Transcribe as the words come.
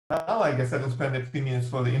Now I guess I will spend a few minutes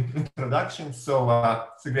for the introduction. So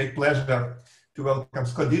it's a great pleasure to welcome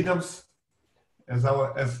Scott Diddams as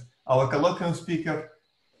our colloquium speaker.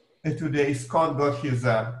 And today Scott got his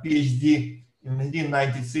PhD in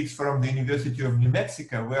 1996 from the University of New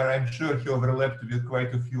Mexico, where I'm sure he overlapped with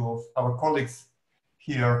quite a few of our colleagues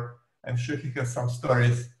here. I'm sure he has some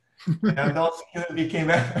stories. And also he became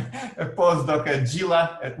a postdoc at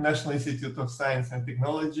GILA, at National Institute of Science and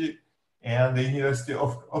Technology, and the University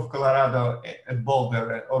of Colorado at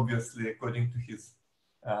Boulder, obviously, according to his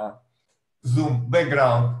Zoom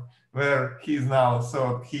background, where he is now.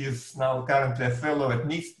 So he is now currently a fellow at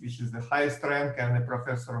NIST, which is the highest rank, and a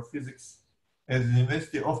professor of physics at the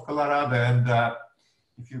University of Colorado. And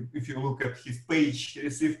if you look at his page, he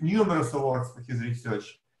received numerous awards for his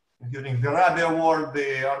research, including the Rabi Award,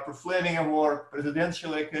 the Arthur Fleming Award,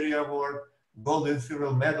 Presidential Career Award, gold and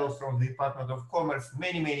silver medals from the Department of Commerce,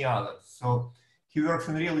 many others. So he works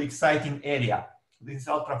in a really exciting area. These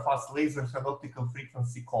ultra-fast lasers and optical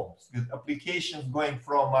frequency comms, with applications going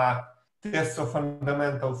from tests of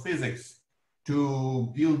fundamental physics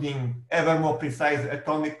to building ever more precise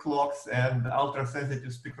atomic clocks and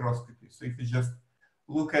ultra-sensitive spectroscopy. So if you just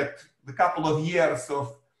look at the couple of years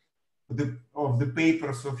of the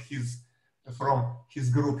papers from his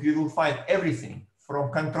group, you will find everything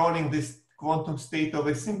from controlling this quantum state of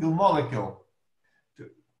a single molecule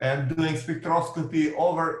and doing spectroscopy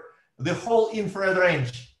over the whole infrared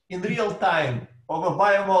range in real time over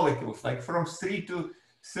biomolecules, like from 3 to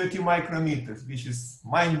 30 micrometers, which is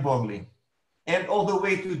mind-boggling, and all the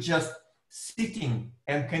way to just sitting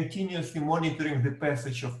and continuously monitoring the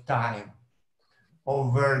passage of time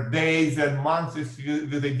over days and months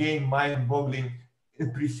with again mind-boggling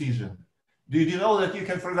precision. Do you know that you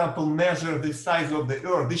can, for example, measure the size of the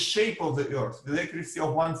Earth, the shape of the Earth, with accuracy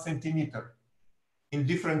of 1 centimeter in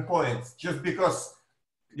different points, just because,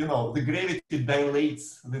 you know, the gravity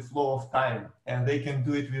dilates the flow of time, and they can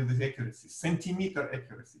do it with this accuracy, centimeter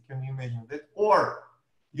accuracy. Can you imagine that? Or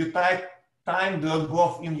you type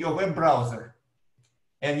time.gov in your web browser,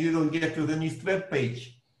 and you will get to the NIST web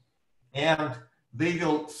page, and they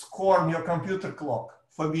will scorn your computer clock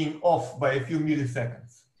for being off by a few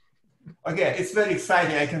milliseconds. Okay, it's very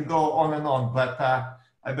exciting. I can go on and on, but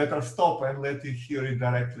I better stop and let you hear it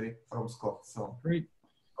directly from Scott. So great.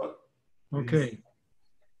 Scott, okay.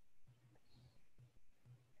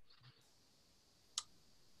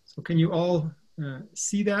 So can you all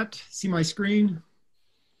see that? See my screen?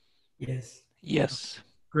 Yes. Yes.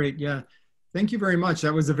 Great. Yeah. Thank you very much.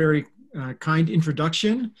 That was a very kind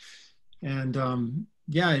introduction. And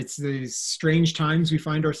yeah, it's these strange times we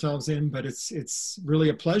find ourselves in, but it's really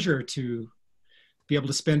a pleasure to be able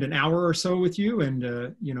to spend an hour or so with you and,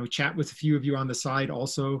 you know, chat with a few of you on the side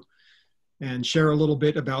also and share a little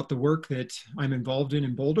bit about the work that I'm involved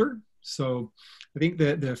in Boulder. So I think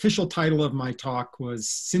the official title of my talk was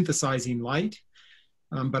Synthesizing Light,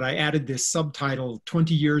 but I added this subtitle,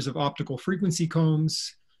 20 Years of Optical Frequency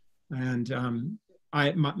Combs. And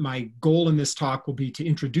my goal in this talk will be to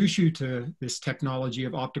introduce you to this technology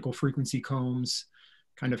of optical frequency combs,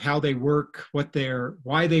 kind of how they work,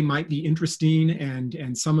 why they might be interesting,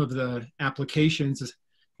 and some of the applications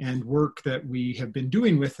and work that we have been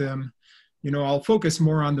doing with them. You know, I'll focus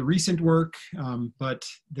more on the recent work, but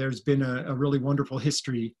there's been a really wonderful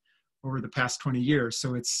history over the past 20 years.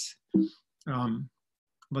 So it's,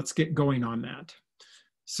 let's get going on that.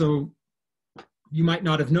 So you might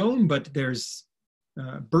not have known, but there's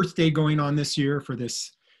birthday going on this year for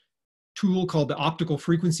this tool called the optical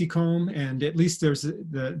frequency comb, and at least there's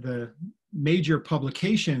the major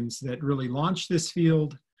publications that really launched this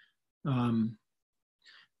field came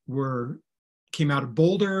out of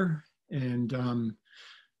Boulder and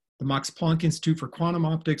the Max Planck Institute for Quantum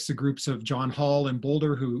Optics, the groups of John Hall in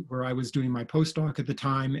Boulder, where I was doing my postdoc at the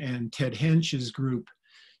time, and Ted Hensch's group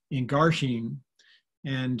in Garching.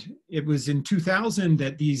 And it was in 2000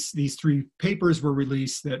 that these three papers were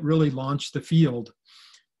released that really launched the field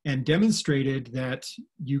and demonstrated that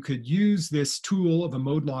you could use this tool of a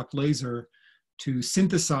mode-locked laser to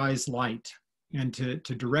synthesize light and to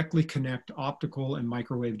directly connect optical and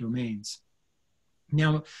microwave domains.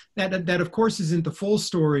 Now, that of course isn't the full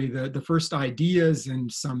story. The first ideas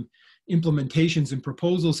and some implementations and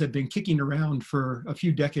proposals had been kicking around for a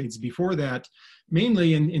few decades before that,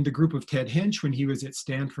 mainly in the group of Ted Hensch when he was at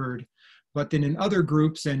Stanford, but then in other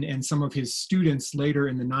groups and some of his students later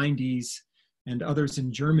in the 90s and others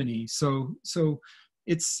in Germany. So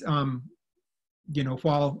it's, you know,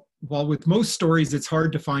 while with most stories, it's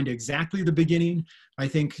hard to find exactly the beginning, I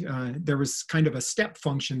think there was kind of a step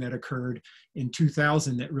function that occurred in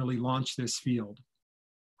 2000 that really launched this field.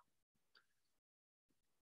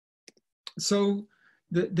 So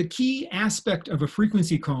the key aspect of a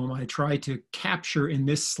frequency comb I try to capture in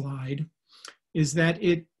this slide is that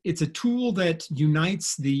it's a tool that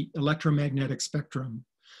unites the electromagnetic spectrum.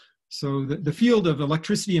 So the field of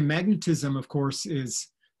electricity and magnetism, of course, is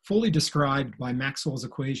fully described by Maxwell's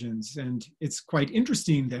equations. And it's quite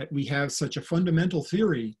interesting that we have such a fundamental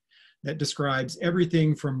theory that describes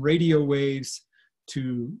everything from radio waves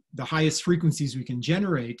to the highest frequencies we can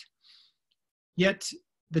generate. Yet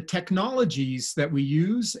the technologies that we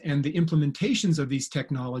use and the implementations of these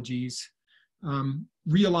technologies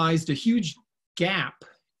realized a huge gap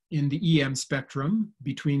in the EM spectrum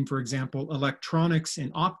between, for example, electronics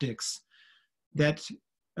and optics, that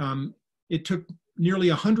it took nearly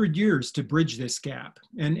 100 years to bridge this gap.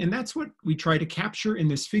 And that's what we try to capture in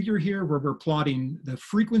this figure here, where we're plotting the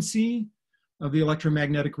frequency of the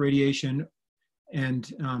electromagnetic radiation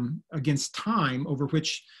and against time over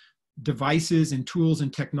which devices and tools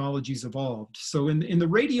and technologies evolved. So in the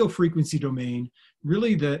radio frequency domain,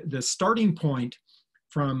 really the starting point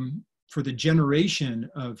for the generation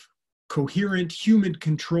of coherent,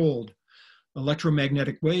 human-controlled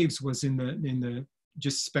electromagnetic waves was in the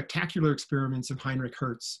just spectacular experiments of Heinrich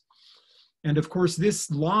Hertz. And of course, this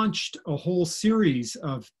launched a whole series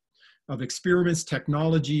of experiments,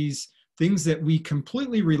 technologies, things that we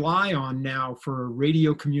completely rely on now for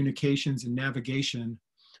radio communications and navigation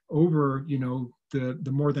over,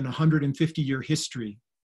 the more than 150-year history.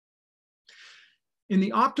 In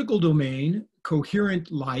the optical domain,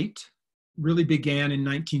 coherent light really began in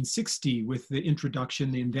 1960 with the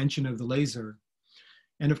introduction, the invention of the laser.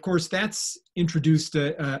 And of course, that's introduced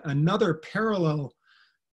another parallel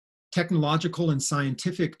technological and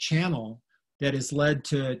scientific channel that has led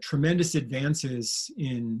to tremendous advances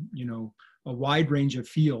in, a wide range of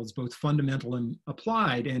fields, both fundamental and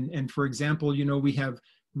applied. And for example, we have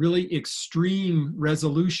really extreme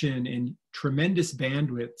resolution and tremendous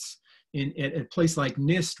bandwidths. At a place like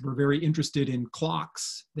NIST, we're very interested in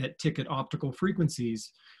clocks that tick at optical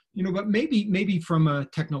frequencies. But maybe from a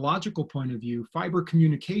technological point of view, fiber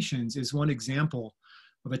communications is one example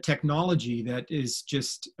of a technology that is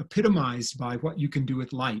just epitomized by what you can do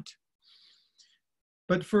with light.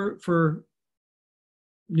 But for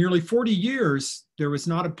nearly 40 years, there was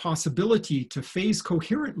not a possibility to phase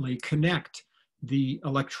coherently connect the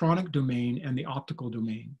electronic domain and the optical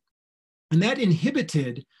domain. And that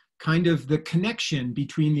inhibited kind of the connection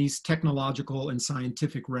between these technological and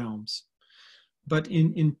scientific realms. But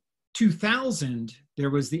in 2000, there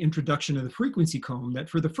was the introduction of the frequency comb that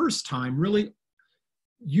for the first time really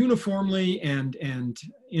uniformly and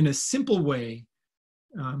in a simple way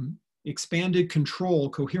expanded control,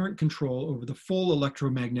 coherent control over the full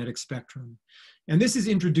electromagnetic spectrum. And this has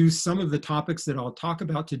introduced some of the topics that I'll talk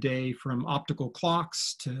about today, from optical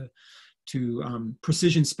clocks to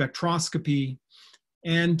precision spectroscopy.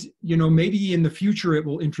 And maybe in the future it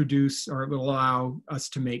will introduce, or it will allow us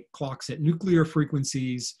to make clocks at nuclear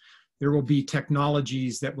frequencies. There will be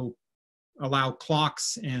technologies that will allow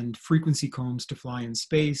clocks and frequency combs to fly in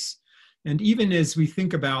space. And even as we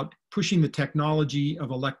think about pushing the technology of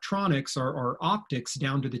electronics or optics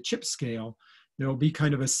down to the chip scale, there will be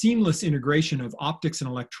kind of a seamless integration of optics and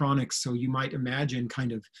electronics. So you might imagine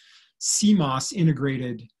kind of CMOS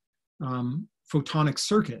integrated photonic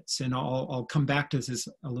circuits. And I'll come back to this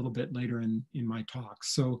a little bit later in my talk.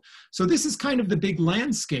 So this is kind of the big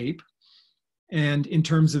landscape, and in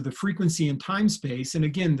terms of the frequency and time space. And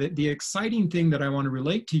again, the exciting thing that I want to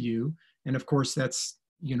relate to you, and of course that's,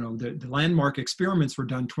 the landmark experiments were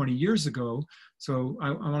done 20 years ago. So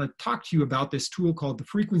I want to talk to you about this tool called the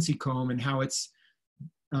frequency comb and how it's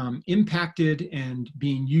impacted and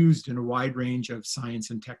being used in a wide range of science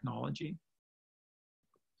and technology.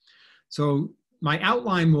 So my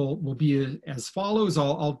outline will be as follows.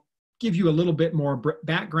 I'll give you a little bit more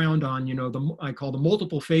background on, I call the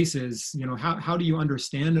multiple faces. How do you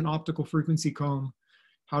understand an optical frequency comb?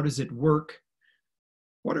 How does it work?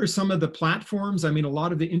 What are some of the platforms? I mean, a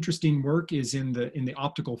lot of the interesting work is in the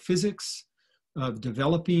optical physics of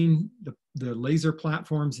developing the laser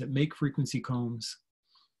platforms that make frequency combs.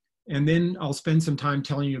 And then I'll spend some time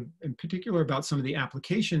telling you in particular about some of the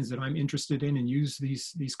applications that I'm interested in and use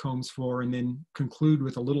these combs for, and then conclude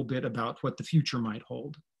with a little bit about what the future might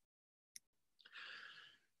hold.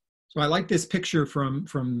 So I like this picture from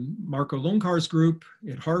Marco Loncar's group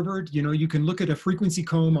at Harvard. You can look at a frequency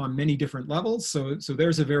comb on many different levels. So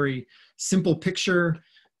there's a very simple picture,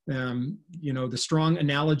 the strong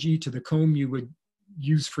analogy to the comb you would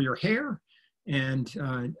use for your hair, and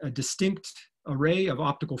a distinct array of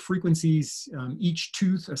optical frequencies, each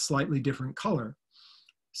tooth a slightly different color.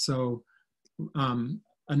 So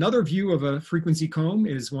Another view of a frequency comb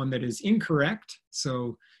is one that is incorrect.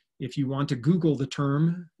 So if you want to Google the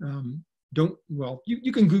term,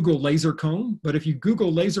 you can Google laser comb, but if you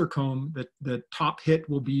Google laser comb, the top hit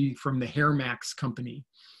will be from the Hair Max company.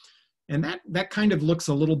 And that kind of looks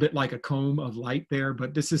a little bit like a comb of light there,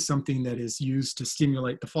 but this is something that is used to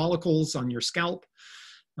stimulate the follicles on your scalp.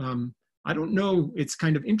 I don't know, it's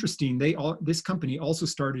kind of interesting. This company also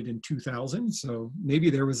started in 2000, so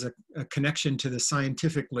maybe there was a connection to the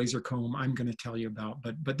scientific laser comb I'm going to tell you about,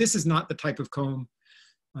 but this is not the type of comb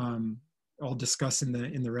I'll discuss in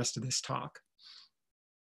the rest of this talk.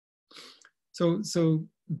 So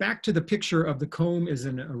back to the picture of the comb as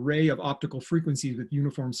an array of optical frequencies with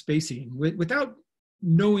uniform spacing. Without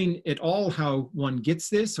knowing at all how one gets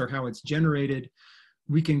this or how it's generated,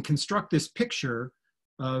 we can construct this picture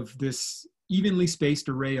of this evenly spaced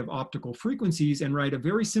array of optical frequencies and write a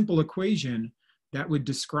very simple equation that would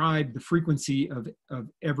describe the frequency of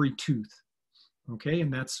every tooth. Okay,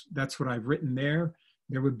 and that's what I've written there.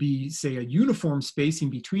 There would be, say, a uniform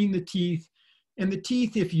spacing between the teeth, and the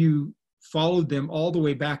teeth, if you followed them all the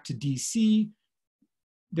way back to DC,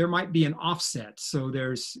 there might be an offset. So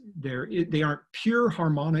they aren't pure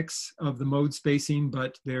harmonics of the mode spacing,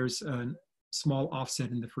 but there's a small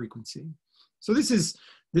offset in the frequency. So this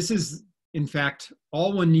is in fact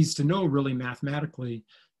all one needs to know really mathematically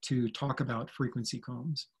to talk about frequency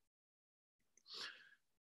combs.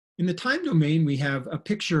 In the time domain, we have a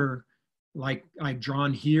picture like I've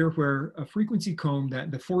drawn here, where a frequency comb,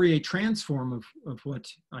 that the Fourier transform of what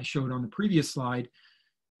I showed on the previous slide,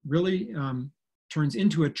 really turns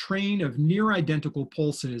into a train of near identical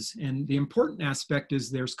pulses. And the important aspect is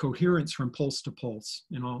there's coherence from pulse to pulse.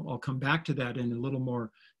 And I'll come back to that in a little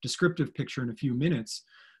more descriptive picture in a few minutes.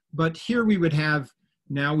 But here we would have,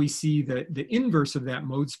 now we see that the inverse of that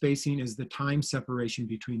mode spacing is the time separation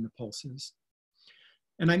between the pulses.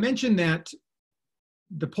 And I mentioned that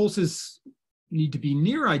the pulses need to be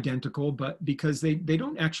near identical, but because they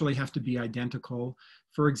don't actually have to be identical.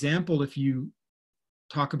 For example, if you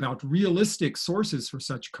talk about realistic sources for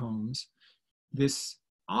such combs, this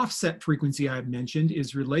offset frequency I've mentioned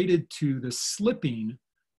is related to the slipping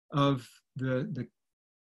of the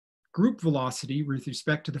group velocity with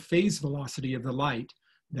respect to the phase velocity of the light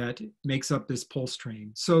that makes up this pulse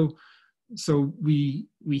train. So we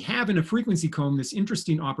have in a frequency comb this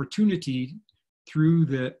interesting opportunity through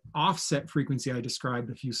the offset frequency I described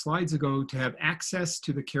a few slides ago to have access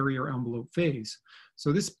to the carrier envelope phase.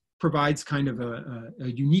 So this provides kind of a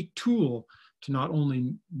unique tool to not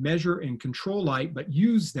only measure and control light, but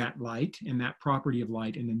use that light and that property of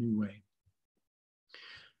light in a new way.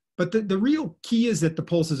 But the real key is that the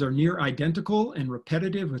pulses are near identical and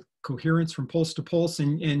repetitive with coherence from pulse to pulse,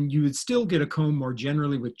 and you would still get a comb more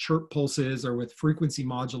generally with chirp pulses or with frequency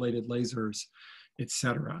modulated lasers,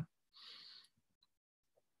 etc.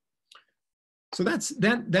 So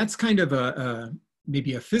that's kind of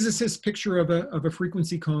maybe a physicist picture of a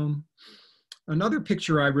frequency comb. Another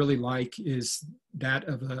picture I really like is that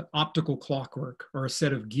of an optical clockwork or a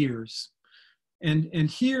set of gears. And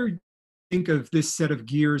here, think of this set of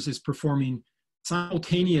gears as performing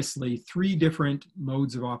simultaneously 3 different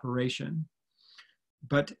modes of operation.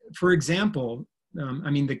 But for example,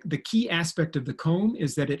 the key aspect of the comb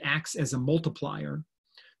is that it acts as a multiplier.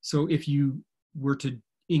 So if you were to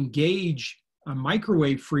engage a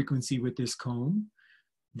microwave frequency with this comb,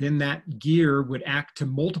 then that gear would act to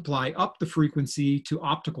multiply up the frequency to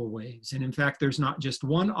optical waves. And in fact, there's not just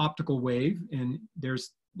one optical wave, and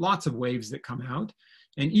there's lots of waves that come out.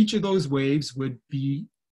 And each of those waves would be,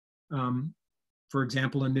 for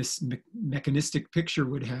example, in this mechanistic picture,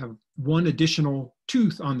 would have one additional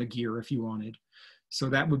tooth on the gear if you wanted. So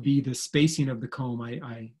that would be the spacing of the comb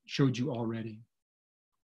I showed you already.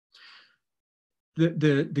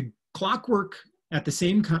 The clockwork at the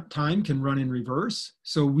same time can run in reverse.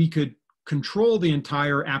 So we could control the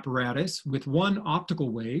entire apparatus with one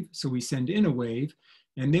optical wave. So we send in a wave,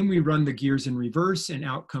 and then we run the gears in reverse, and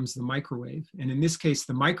out comes the microwave. And in this case,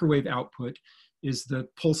 the microwave output is the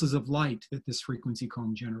pulses of light that this frequency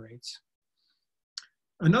comb generates.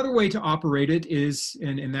 Another way to operate it is,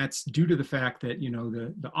 and that's due to the fact that,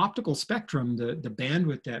 the optical spectrum, the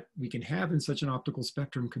bandwidth that we can have in such an optical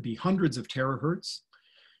spectrum could be hundreds of terahertz.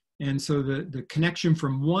 And so the connection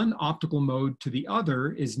from one optical mode to the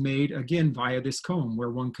other is made, again, via this comb,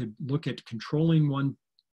 where one could look at controlling one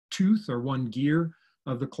tooth or one gear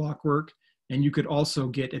of the clockwork, and you could also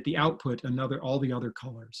get at the output all the other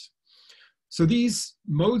colors. So these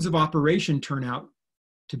modes of operation turn out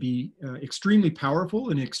to be extremely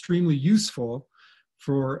powerful and extremely useful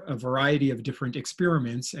for a variety of different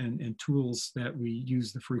experiments and tools that we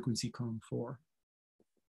use the frequency comb for.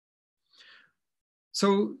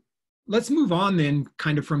 So let's move on then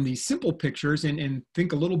kind of from these simple pictures and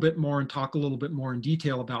think a little bit more and talk a little bit more in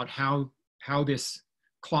detail about how this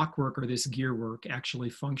clockwork or this gear work actually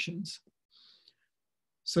functions.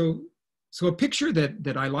 So a picture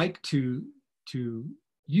that I like to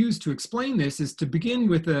use to explain this is to begin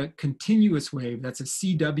with a continuous wave. That's a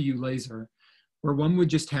CW laser, where one would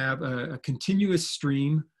just have a continuous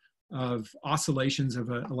stream of oscillations of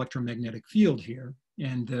an electromagnetic field here.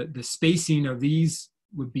 And the spacing of these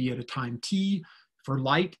would be at a time t. For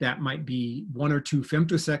light, that might be 1 or 2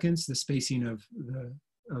 femtoseconds, the spacing of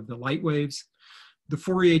the light waves. The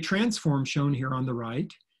Fourier transform shown here on the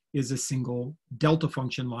right is a single delta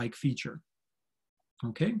function-like feature.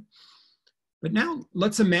 Okay? But now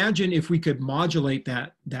let's imagine if we could modulate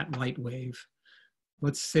that light wave.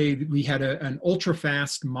 Let's say that we had an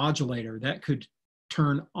ultra-fast modulator that could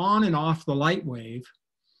turn on and off the light wave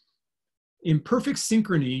in perfect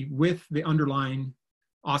synchrony with the underlying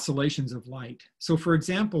oscillations of light. So for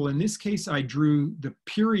example, in this case, I drew the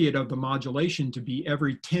period of the modulation to be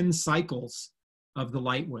every 10 cycles of the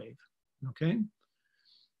light wave, okay?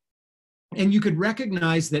 And you could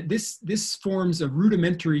recognize that this forms a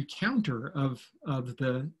rudimentary counter of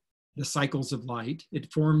the cycles of light.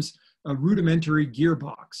 It forms a rudimentary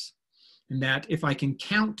gearbox. And that if I can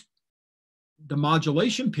count the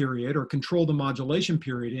modulation period or control the modulation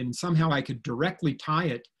period, and somehow I could directly tie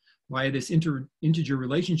it via this integer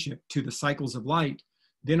relationship to the cycles of light,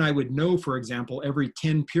 then I would know, for example, every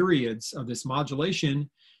 10 periods of this modulation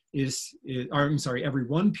every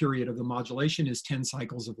 1 period of the modulation is 10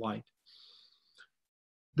 cycles of light.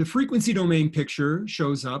 The frequency domain picture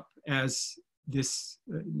shows up as this,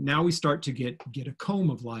 now we start to get a comb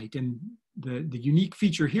of light. And the unique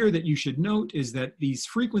feature here that you should note is that these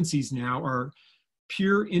frequencies now are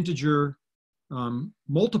pure integer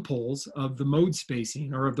multiples of the mode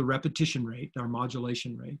spacing or of the repetition rate, our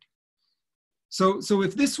modulation rate. So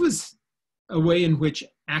if this was a way in which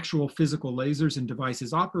actual physical lasers and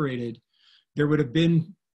devices operated, there would have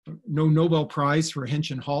been no Nobel Prize for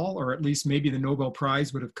Hench and Hall, or at least maybe the Nobel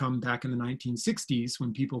Prize would have come back in the 1960s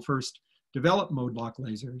when people first developed mode lock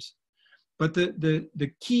lasers. But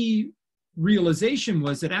the key realization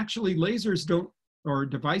was that actually lasers don't, or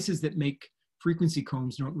devices that make frequency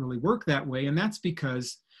combs don't really work that way. And that's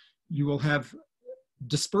because you will have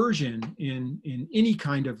dispersion in any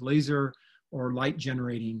kind of laser or light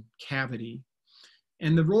generating cavity.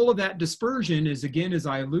 And the role of that dispersion is, again, as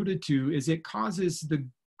I alluded to, is it causes the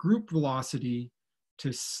group velocity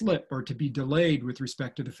to slip or to be delayed with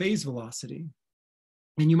respect to the phase velocity.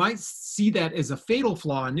 And you might see that as a fatal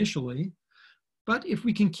flaw initially, but if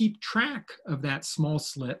we can keep track of that small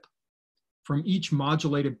slip from each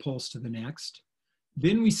modulated pulse to the next,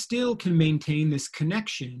 then we still can maintain this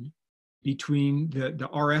connection between the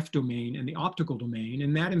RF domain and the optical domain.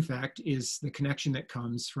 And that, in fact, is the connection that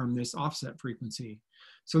comes from this offset frequency.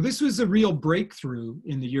 So this was a real breakthrough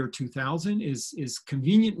in the year 2000, is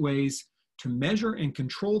convenient ways to measure and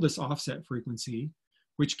control this offset frequency,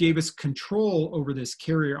 which gave us control over this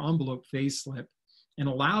carrier envelope phase slip and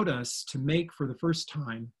allowed us to make, for the first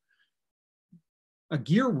time, a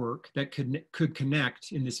gear work that could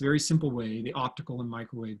connect in this very simple way the optical and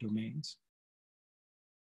microwave domains.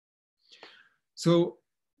 So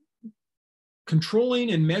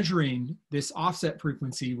controlling and measuring this offset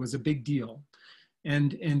frequency was a big deal.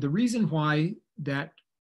 And the reason why that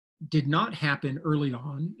did not happen early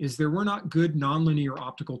on is there were not good nonlinear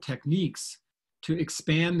optical techniques to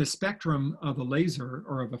expand the spectrum of a laser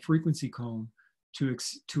or of a frequency cone to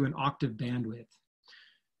an octave bandwidth.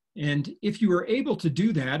 And if you were able to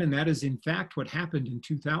do that, and that is in fact what happened in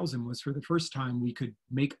 2000, was for the first time we could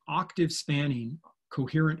make octave spanning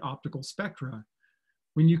coherent optical spectra.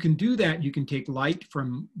 When you can do that, you can take light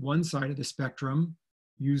from one side of the spectrum,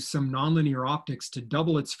 use some nonlinear optics to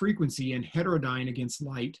double its frequency and heterodyne against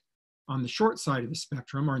light on the short side of the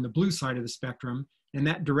spectrum or on the blue side of the spectrum, and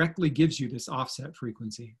that directly gives you this offset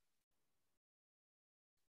frequency.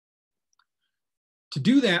 To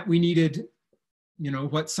do that, we needed,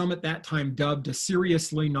 what some at that time dubbed a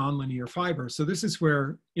seriously nonlinear fiber. So this is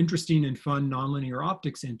where interesting and fun nonlinear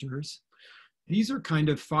optics enters. These are kind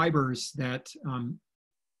of fibers that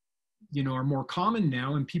are more common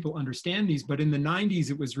now and people understand these, but in the 90s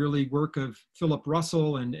it was really work of Philip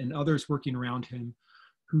Russell and others working around him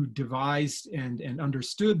who devised and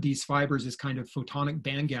understood these fibers as kind of photonic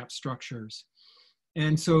bandgap structures.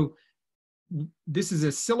 And so this is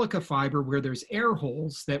a silica fiber where there's air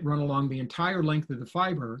holes that run along the entire length of the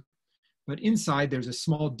fiber, but inside there's a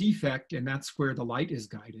small defect, and that's where the light is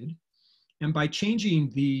guided. And by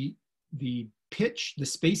changing the pitch, the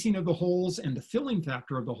spacing of the holes, and the filling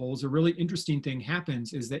factor of the holes, a really interesting thing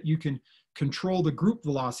happens is that you can control the group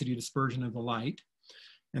velocity dispersion of the light.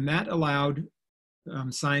 And that allowed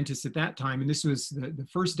scientists at that time, and this was the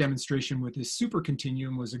first demonstration with this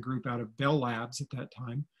supercontinuum, was a group out of Bell Labs at that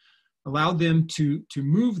time, allowed them to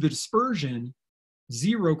move the dispersion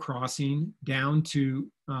zero crossing down to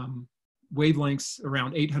wavelengths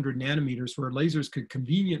around 800 nanometers, where lasers could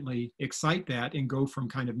conveniently excite that and go from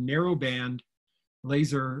kind of narrow band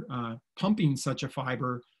laser pumping such a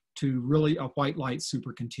fiber to really a white light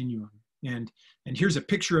supercontinuum. And here's a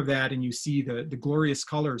picture of that, and you see the glorious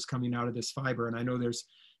colors coming out of this fiber. And I know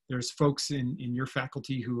there's folks in your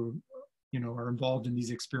faculty who are involved in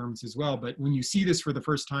these experiments as well. But when you see this for the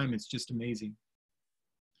first time, it's just amazing.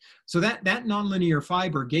 So that nonlinear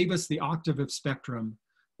fiber gave us the octave of spectrum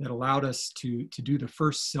that allowed us to do the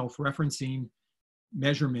first self-referencing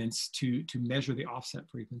measurements to measure the offset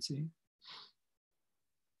frequency.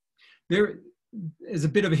 There, as a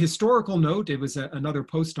bit of a historical note, it was another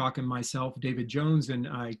postdoc and myself, David Jones, and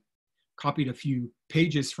I copied a few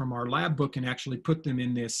pages from our lab book and actually put them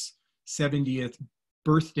in this 70th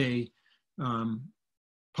birthday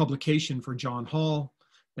publication for John Hall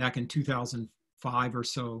back in 2005 or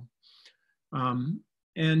so.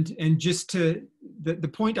 And just to, the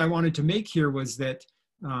point I wanted to make here was that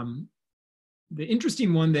the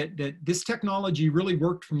interesting one that this technology really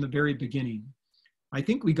worked from the very beginning. I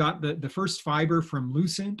think we got the first fiber from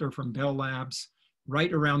Lucent or from Bell Labs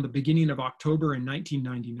right around the beginning of October in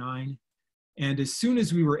 1999. And as soon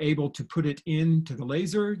as we were able to put it into the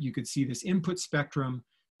laser, you could see this input spectrum.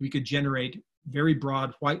 We could generate very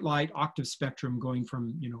broad white light octave spectrum going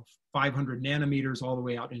from 500 nanometers all the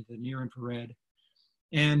way out into the near infrared.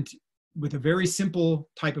 And with a very simple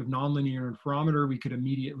type of nonlinear interferometer, we could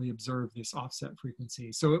immediately observe this offset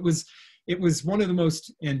frequency. So it was one of the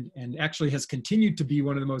most, and actually has continued to be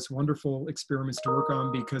one of the most wonderful experiments to work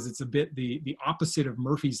on, because it's a bit the opposite of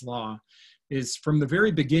Murphy's Law. Is from the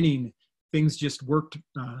very beginning, things just worked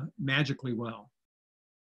magically well.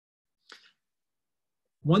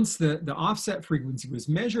 Once the offset frequency was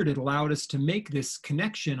measured, it allowed us to make this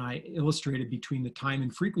connection I illustrated between the time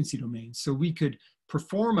and frequency domains. So we could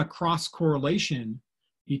perform a cross correlation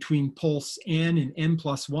between pulse n and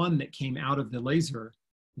n+1 that came out of the laser,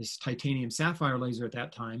 this titanium sapphire laser at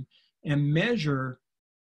that time, and measure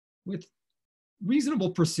with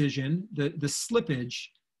reasonable precision the slippage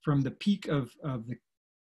from the peak of the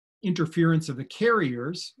interference of the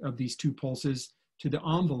carriers of these two pulses to the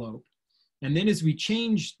envelope. And then as we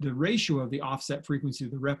changed the ratio of the offset frequency to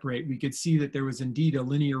the rep rate, we could see that there was indeed a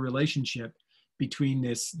linear relationship between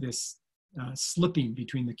this slipping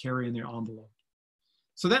between the carrier and the envelope.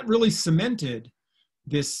 So that really cemented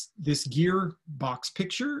this gearbox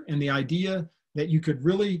picture and the idea that you could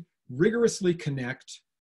really rigorously connect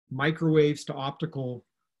microwaves to optical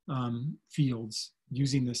fields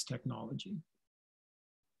using this technology.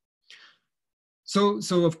 So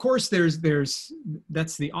of course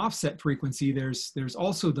that's the offset frequency. There's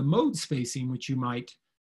also the mode spacing, which you might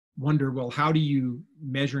wonder, well, how do you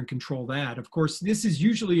measure and control that? Of course, this is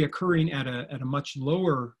usually occurring at a much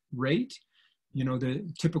lower rate.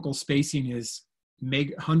 The typical spacing is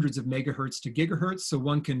hundreds of megahertz to gigahertz. So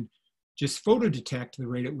one can just photo detect the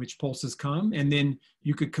rate at which pulses come, and then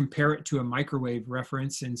you could compare it to a microwave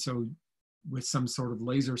reference. And so with some sort of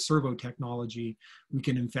laser servo technology, we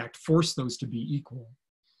can in fact force those to be equal.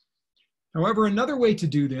 However, another way to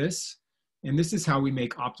do this, and this is how we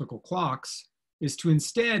make optical clocks, is to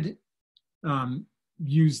instead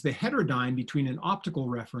use the heterodyne between an optical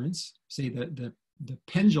reference, say the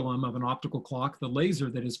pendulum of an optical clock, the laser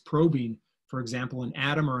that is probing, for example, an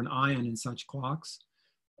atom or an ion in such clocks.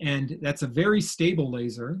 And that's a very stable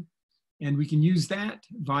laser. And we can use that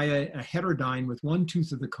via a heterodyne with one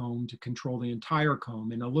tooth of the comb to control the entire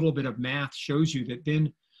comb. And a little bit of math shows you that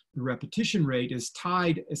then the repetition rate is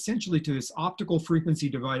tied essentially to this optical frequency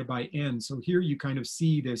divided by n. So here you kind of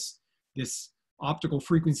see this optical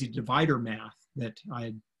frequency divider math that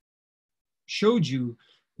I showed you,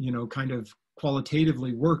 kind of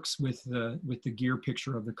qualitatively works with the gear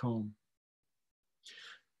picture of the comb.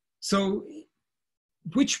 So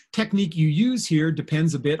which technique you use here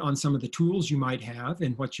depends a bit on some of the tools you might have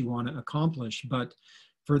and what you want to accomplish. But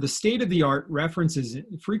for the state-of-the-art references,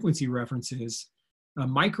 frequency references, a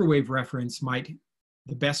microwave reference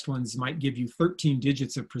the best ones might give you 13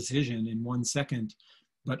 digits of precision in 1 second.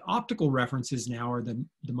 But optical references now are the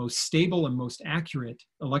most stable and most accurate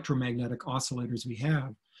electromagnetic oscillators we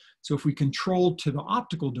have. So if we control to the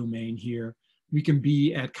optical domain here, we can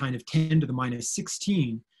be at kind of 10 to the minus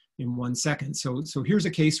 16 in 1 second. So here's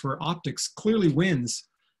a case where optics clearly wins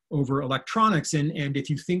over electronics. And if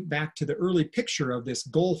you think back to the early picture of this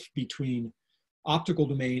gulf between optical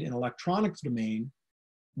domain and electronics domain,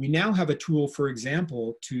 we now have a tool, for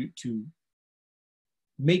example, to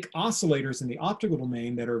make oscillators in the optical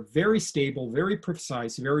domain that are very stable, very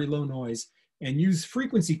precise, very low noise, and use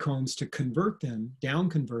frequency combs to convert them, down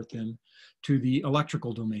convert them to the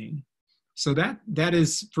electrical domain. So that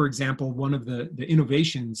is, for example, one of the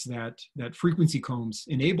innovations that frequency combs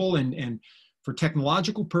enable, and for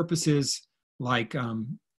technological purposes like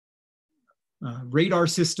radar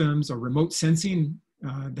systems or remote sensing,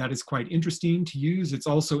 that is quite interesting to use. It's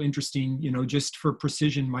also interesting, just for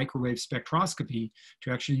precision microwave spectroscopy,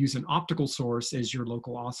 to actually use an optical source as your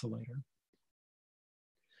local oscillator.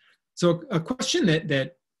 So a question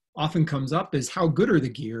that often comes up is, how good are the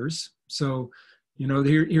gears? So,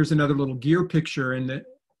 here's another little gear picture, and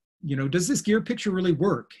does this gear picture really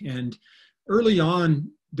work? And early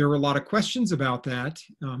on, there were a lot of questions about that,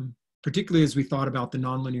 particularly as we thought about the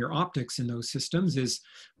nonlinear optics in those systems. Is,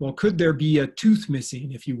 well, could there be a tooth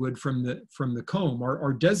missing, if you would, from the comb,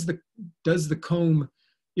 or does the comb,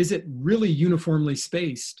 is it really uniformly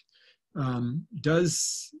spaced?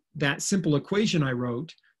 Does that simple equation I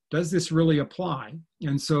wrote, does this really apply?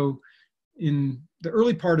 And so in the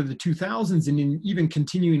early part of the 2000s, and even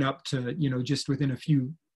continuing up to, just within a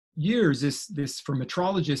few years, this for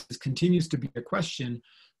metrologists continues to be a question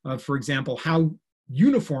of, for example, how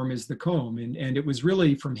uniform is the comb? And it was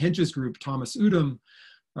really from Hensch's group, Thomas Udom,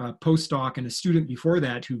 postdoc, and a student before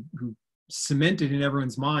that, who cemented in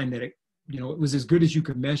everyone's mind that it was as good as you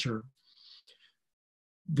could measure.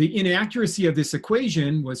 The inaccuracy of this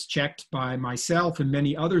equation was checked by myself and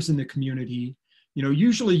many others in the community,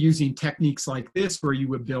 usually using techniques like this, where you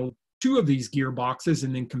would build two of these gearboxes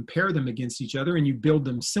and then compare them against each other, and you build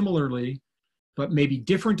them similarly, but maybe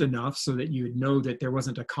different enough so that you would know that there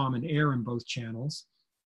wasn't a common error in both channels.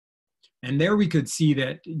 And there we could see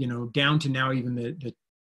that, down to now even the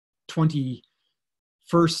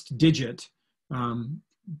 21st digit,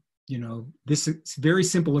 this very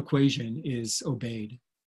simple equation is obeyed.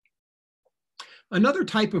 Another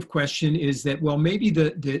type of question is that, well, maybe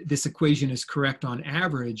this equation is correct on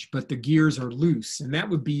average, but the gears are loose. And that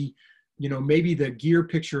would be, maybe the gear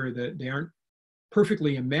picture, that they aren't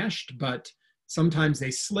perfectly enmeshed, but sometimes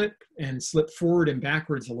they slip forward and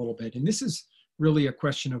backwards a little bit. And this is really a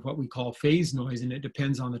question of what we call phase noise, and it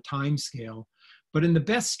depends on the time scale. But in the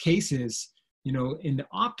best cases, in the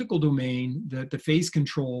optical domain, the phase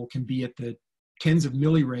control can be at the tens of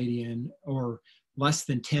milliradian or less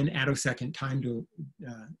than 10 attosecond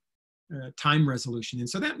time resolution. And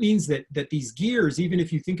so that means that these gears, even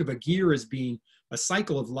if you think of a gear as being a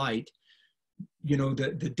cycle of light,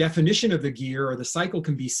 the definition of the gear or the cycle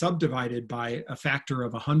can be subdivided by a factor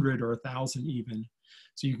of 100 or 1,000 even.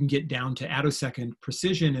 So you can get down to attosecond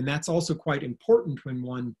precision. And that's also quite important when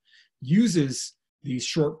one uses these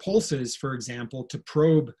short pulses, for example, to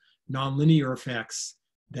probe nonlinear effects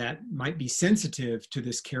that might be sensitive to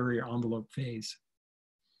this carrier envelope phase.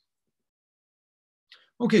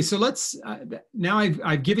 Okay, so let's, now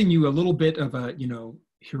I've given you a little bit of a,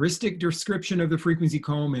 heuristic description of the frequency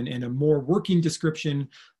comb and a more working description.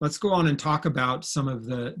 Let's go on and talk about some of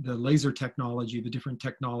the laser technology, the different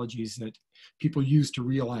technologies that people use to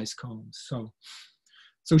realize combs.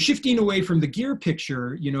 So shifting away from the gear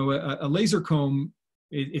picture, a laser comb,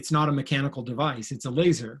 it's not a mechanical device, it's a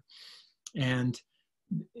laser. And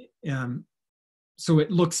so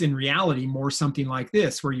it looks in reality more something like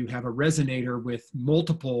this, where you have a resonator with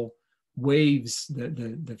multiple waves,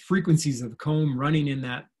 the frequencies of the comb running in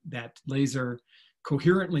that laser,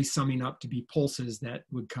 coherently summing up to be pulses that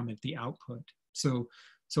would come at the output. So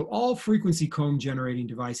all frequency comb generating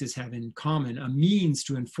devices have in common a means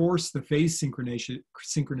to enforce the phase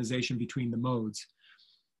synchronization between the modes.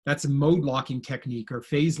 That's a mode locking technique or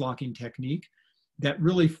phase locking technique that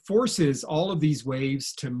really forces all of these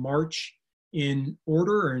waves to march in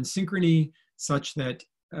order or in synchrony such that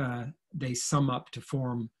they sum up to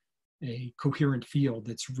form a coherent field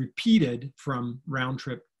that's repeated from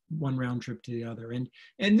one round trip to the other.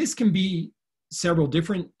 And this can be several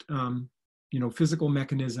different physical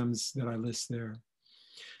mechanisms that I list there.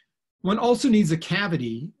 One also needs a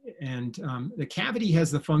cavity, and the cavity has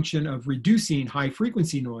the function of reducing high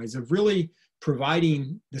frequency noise, of really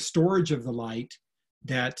providing the storage of the light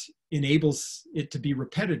that enables it to be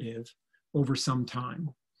repetitive over some time.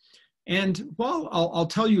 And while I'll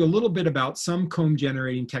tell you a little bit about some comb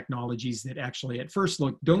generating technologies that actually at first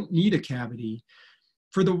look don't need a cavity,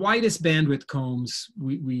 for the widest bandwidth combs,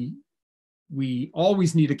 we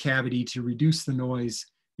always need a cavity to reduce the noise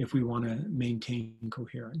if we want to maintain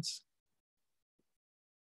coherence.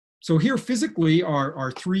 So here physically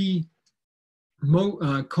are three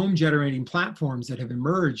comb generating platforms that have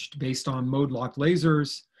emerged based on mode-locked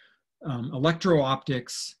lasers,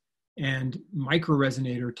 electro-optics, and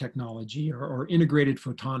microresonator technology, or integrated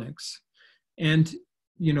photonics. And,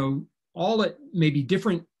 you know, all at maybe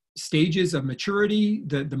different stages of maturity.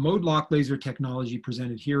 The mode-locked laser technology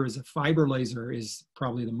presented here as a fiber laser is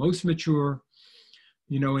probably the most mature,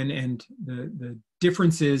 you know, and the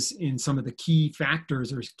differences in some of the key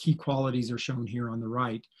factors or key qualities are shown here on the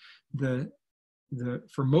right.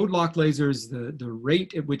 For mode-locked lasers, the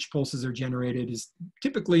rate at which pulses are generated is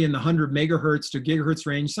typically in the 100 megahertz to gigahertz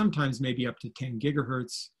range, sometimes maybe up to 10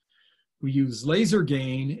 gigahertz. We use laser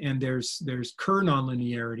gain, and there's Kerr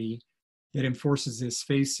nonlinearity that enforces this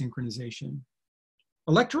phase synchronization.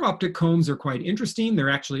 Electro-optic combs are quite interesting. They're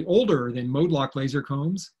actually older than mode-locked laser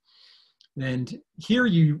combs. And here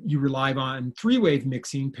you rely on three-wave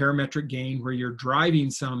mixing, parametric gain, where you're driving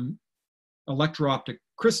some electro-optic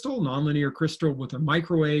crystal, nonlinear crystal with a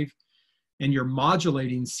microwave, and you're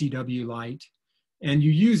modulating CW light. And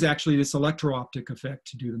you use actually this electro-optic effect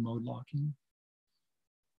to do the mode locking.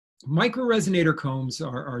 Microresonator combs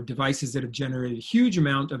are devices that have generated a huge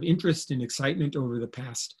amount of interest and excitement over the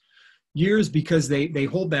past years because they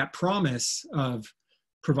hold that promise of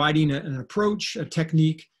providing an approach, a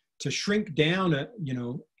technique to shrink down a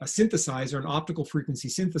synthesizer, an optical frequency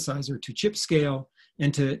synthesizer to chip scale,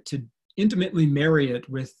 and to intimately marry it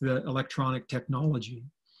with the electronic technology.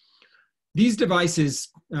 These devices,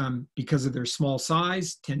 because of their small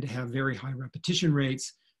size, tend to have very high repetition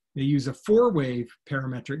rates. They use a 4-wave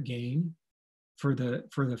parametric gain for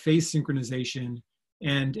the phase synchronization,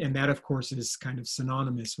 and that of course is kind of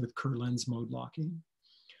synonymous with Kerr lens mode locking.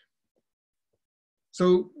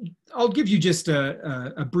 So I'll give you just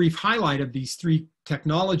a brief highlight of these three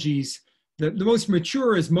technologies. The most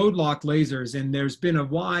mature is mode-locked lasers, and there's been a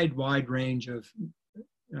wide range of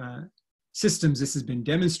systems this has been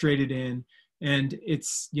demonstrated in, and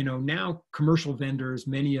it's, you know, now commercial vendors,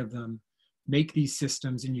 many of them, make these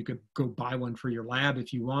systems, and you could go buy one for your lab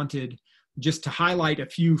if you wanted. Just to highlight a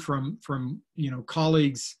few from you know,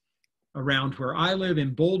 colleagues around where I live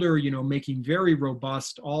in Boulder, you know, making very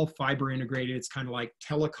robust, all fiber integrated. It's kind of like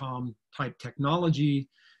telecom type technology.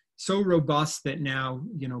 So robust that now,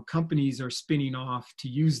 you know, companies are spinning off to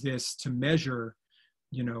use this to measure,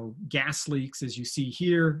 you know, gas leaks, as you see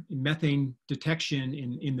here, methane detection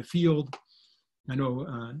in the field. I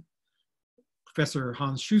know Professor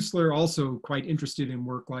Hans Schussler also quite interested in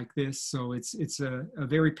work like this. So it's a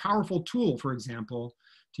very powerful tool, for example,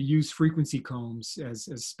 to use frequency combs as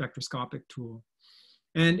a spectroscopic tool.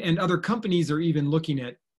 And other companies are even looking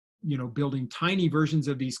at, you know, building tiny versions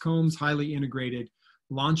of these combs, highly integrated,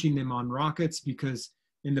 launching them on rockets, because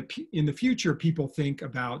in the future, people think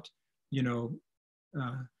about, you know,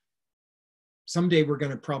 someday we're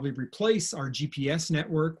going to probably replace our GPS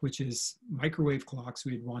network, which is microwave clocks.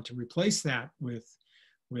 We'd want to replace that with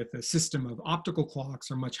a system of optical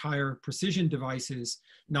clocks or much higher precision devices,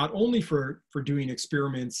 not only for doing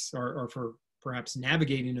experiments or for perhaps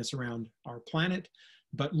navigating us around our planet,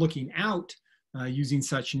 but looking out using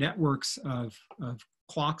such networks of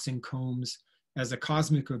clocks and combs as a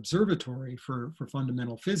cosmic observatory for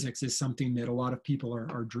fundamental physics is something that a lot of people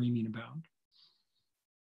are dreaming about.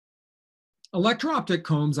 Electro-optic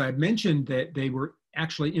combs, I had mentioned that they were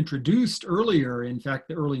actually introduced earlier, in fact,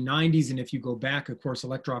 the early 90s. And if you go back, of course,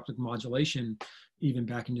 electro-optic modulation, even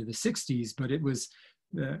back into the 60s, but it was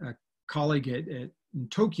a colleague in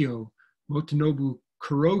Tokyo, Motonobu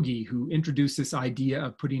Kurogi, who introduced this idea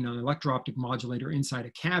of putting an electro-optic modulator inside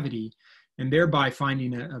a cavity, and thereby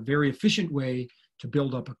finding a very efficient way to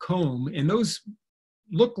build up a comb. And those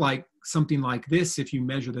look like something like this. If you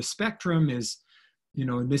measure the spectrum, is, you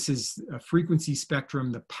know, and this is a frequency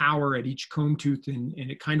spectrum, the power at each comb tooth, and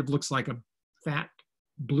it kind of looks like a fat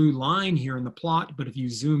blue line here in the plot, but if you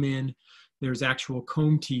zoom in, there's actual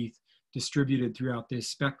comb teeth distributed throughout this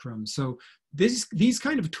spectrum. So these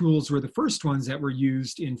kind of tools were the first ones that were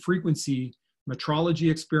used in frequency metrology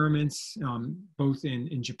experiments, both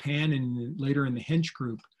in Japan and later in the Hench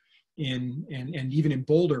group, and even in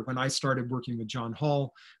Boulder. When I started working with John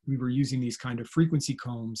Hall, we were using these kind of frequency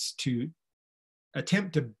combs to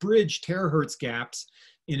attempt to bridge terahertz gaps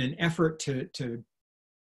in an effort to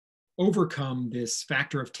overcome this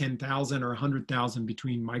factor of 10,000 or 100,000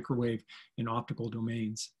 between microwave and optical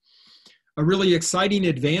domains. A really exciting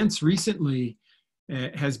advance recently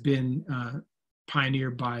has been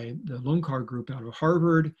pioneered by the Lonkar group out of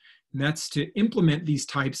Harvard, and that's to implement these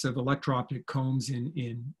types of electro-optic combs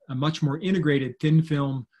in a much more integrated thin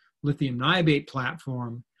film lithium niobate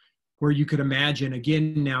platform, where you could imagine,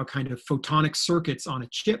 again, now kind of photonic circuits on a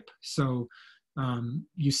chip. So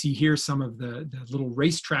you see here some of the little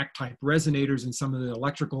racetrack type resonators and some of the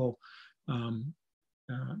electrical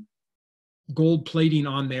gold plating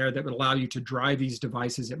on there that would allow you to drive these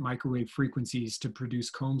devices at microwave frequencies to produce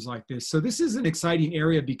combs like this. So this is an exciting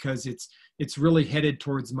area because it's really headed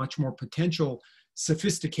towards much more potential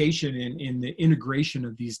sophistication in the integration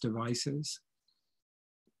of these devices.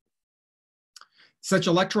 Such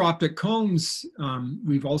electro-optic combs,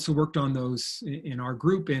 we've also worked on those in our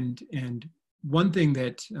group, and one thing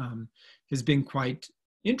that has been quite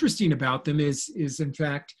interesting about them is in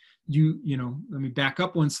fact, let me back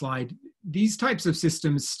up one slide. These types of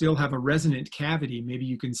systems still have a resonant cavity. Maybe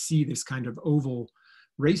you can see this kind of oval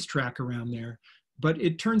racetrack around there. But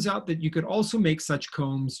it turns out that you could also make such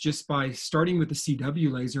combs just by starting with the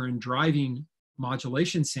CW laser and driving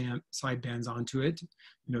modulation sidebands onto it,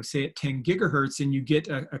 say at 10 gigahertz, and you get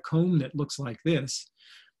a comb that looks like this.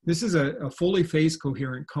 This is a fully phase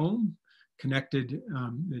coherent comb connected,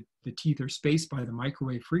 the teeth are spaced by the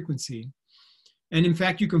microwave frequency. And in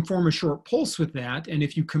fact, you can form a short pulse with that. And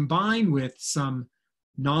if you combine with some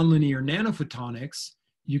nonlinear nanophotonics,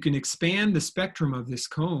 you can expand the spectrum of this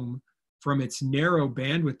comb from its narrow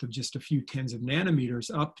bandwidth of just a few tens of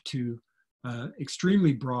nanometers up to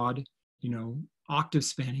extremely broad, octave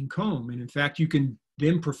spanning comb. And in fact, you can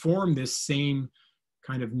then perform this same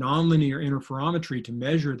kind of nonlinear interferometry to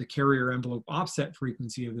measure the carrier envelope offset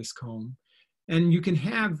frequency of this comb. And you can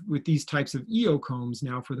have, with these types of EO combs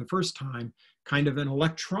now for the first time, kind of an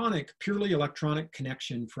purely electronic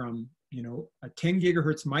connection from, a 10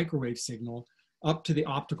 gigahertz microwave signal up to the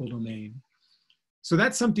optical domain. So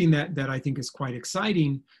that's something that I think is quite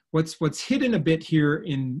exciting. What's hidden a bit here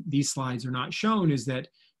in these slides are not shown is that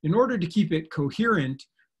in order to keep it coherent,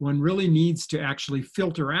 one really needs to actually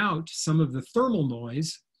filter out some of the thermal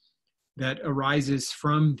noise that arises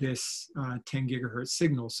from this 10 gigahertz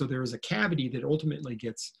signal. So there is a cavity that ultimately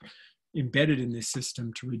gets embedded in this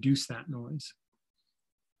system to reduce that noise.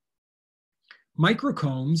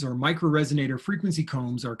 Microcombs or microresonator frequency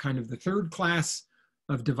combs are kind of the third class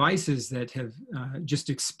of devices that have just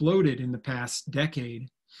exploded in the past decade.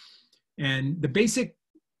 And the basic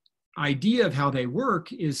idea of how they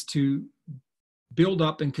work is to build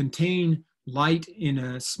up and contain light in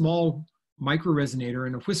a small microresonator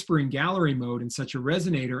in a whispering gallery mode in such a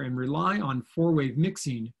resonator and rely on four-wave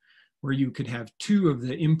mixing, where you could have two of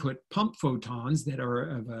the input pump photons that are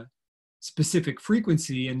of a specific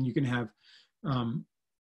frequency, and you can have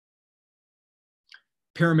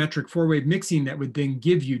parametric four-wave mixing that would then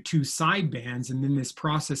give you two sidebands, and then this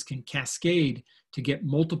process can cascade to get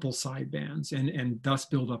multiple sidebands and thus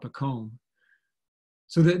build up a comb.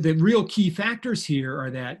 So the real key factors here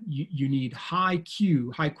are that you need high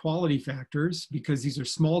quality factors, because these are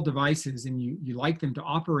small devices and you like them to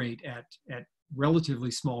operate at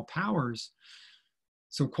relatively small powers.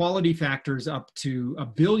 So quality factors up to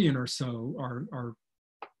 1 billion or so are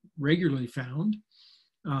regularly found.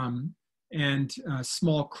 And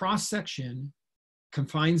small cross-section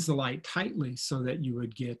confines the light tightly so that you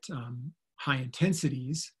would get high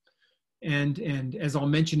intensities. And as I'll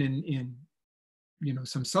mention in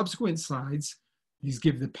some subsequent slides, these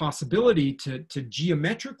give the possibility to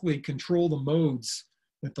geometrically control the modes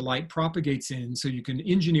that the light propagates in, so you can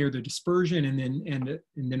engineer the dispersion, and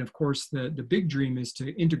then of course the big dream is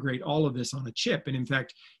to integrate all of this on a chip. And in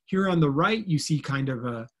fact, here on the right you see kind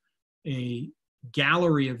of a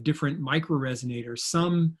gallery of different microresonators,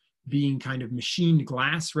 some being kind of machined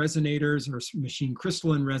glass resonators or machined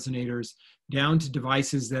crystalline resonators, down to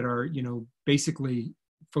devices that are basically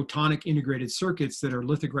photonic integrated circuits that are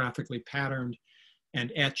lithographically patterned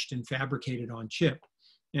and etched and fabricated on chip.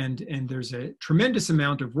 And there's a tremendous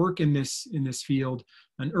amount of work in this field.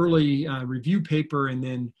 An early review paper and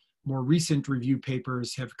then more recent review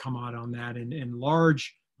papers have come out on that, and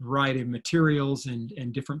large variety of materials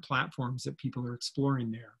and different platforms that people are exploring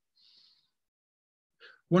there.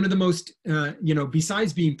 One of the most,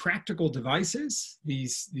 besides being practical devices,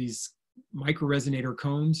 these microresonator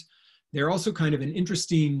combs, they're also kind of an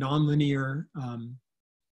interesting nonlinear,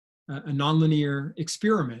 a nonlinear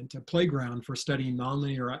experiment, a playground for studying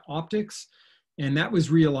nonlinear optics. And that was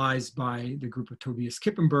realized by the group of Tobias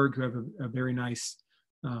Kippenberg, who have a very nice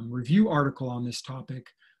review article on this topic,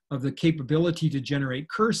 of the capability to generate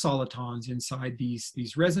Kerr solitons inside these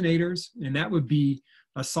resonators. And that would be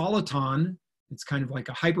a soliton, it's kind of like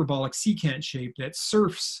a hyperbolic secant shape that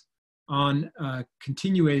surfs on a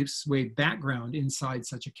continuous wave background inside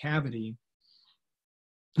such a cavity.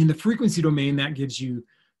 In the frequency domain, that gives you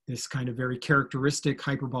this kind of very characteristic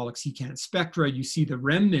hyperbolic secant spectra. You see the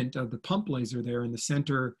remnant of the pump laser there in the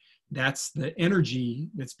center That's the energy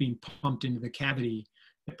that's being pumped into the cavity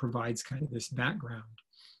that provides kind of this background.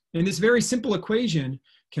 And this very simple equation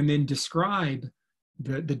can then describe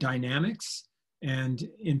the dynamics and,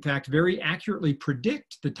 in fact, very accurately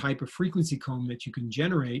predict the type of frequency comb that you can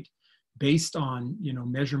generate based on, you know,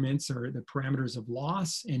 measurements or the parameters of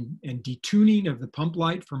loss and detuning of the pump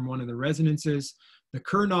light from one of the resonances, the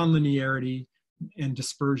Kerr nonlinearity, and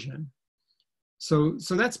dispersion. So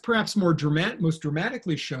that's perhaps most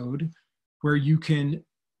dramatically showed where you can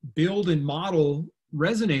build and model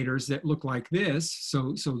resonators that look like this.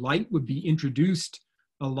 So light would be introduced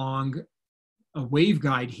along a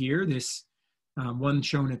waveguide here, this one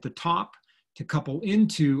shown at the top, to couple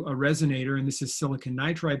into a resonator, and this is silicon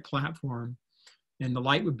nitride platform, and the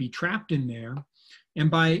light would be trapped in there. And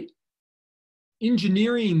by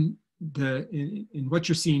engineering in what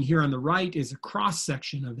you're seeing here on the right is a cross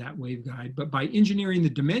section of that waveguide, but by engineering the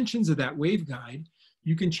dimensions of that waveguide,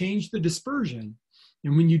 you can change the dispersion.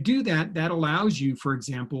 And when you do that, that allows you, for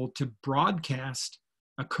example, to broadcast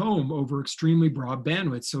a comb over extremely broad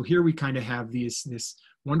bandwidth. So here we kind of have this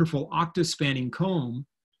wonderful octave spanning comb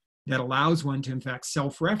that allows one to, in fact,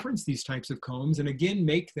 self-reference these types of combs and again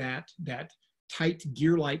make that tight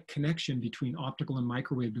gear-like connection between optical and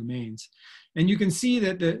microwave domains. And you can see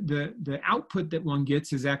that the output that one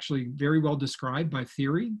gets is actually very well described by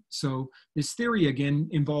theory. So this theory, again,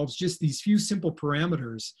 involves just these few simple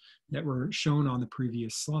parameters that were shown on the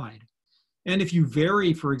previous slide. And if you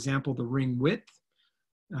vary, for example, the ring width,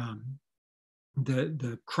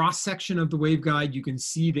 the cross-section of the waveguide, you can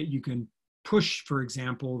see that you can push, for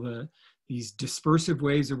example, these dispersive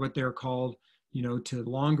waves, or what they're called, you know, to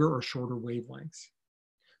longer or shorter wavelengths.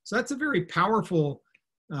 So that's a very powerful,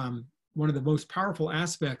 one of the most powerful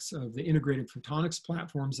aspects of the integrated photonics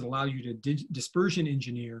platforms that allow you to dispersion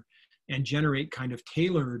engineer and generate kind of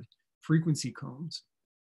tailored frequency combs.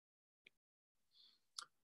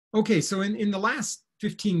 Okay, so in the last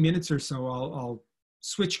 15 minutes or so, I'll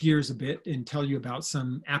switch gears a bit and tell you about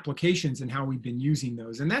some applications and how we've been using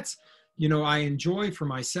those. And that's, you know, I enjoy for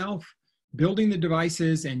myself building the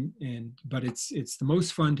devices, but it's the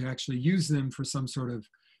most fun to actually use them for some sort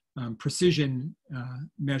of precision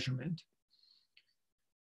measurement.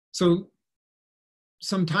 So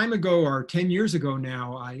some time ago, or 10 years ago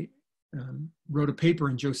now, I wrote a paper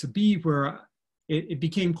in Joseph B where it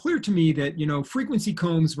became clear to me that, you know, frequency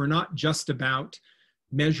combs were not just about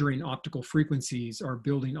measuring optical frequencies or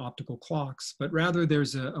building optical clocks, but rather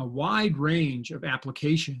there's a wide range of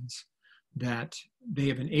applications that they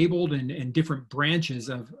have enabled and different branches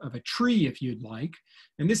of a tree, if you'd like.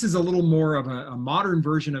 And this is a little more of a modern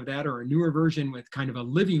version of that, or a newer version with kind of a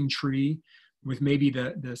living tree with maybe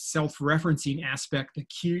the self-referencing aspect, the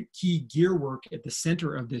key gear work at the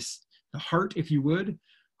center of this, the heart, if you would,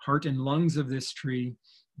 heart and lungs of this tree,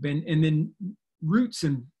 and then roots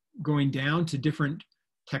and going down to different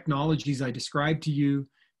technologies I described to you,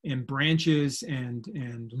 and branches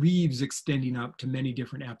and leaves extending up to many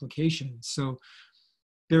different applications. So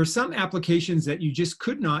there are some applications that you just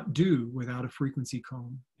could not do without a frequency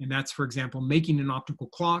comb. And that's, for example, making an optical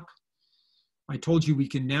clock. I told you we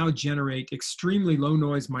can now generate extremely low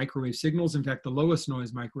noise microwave signals. In fact, the lowest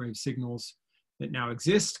noise microwave signals that now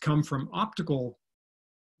exist come from optical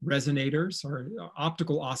resonators or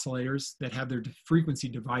optical oscillators that have their frequency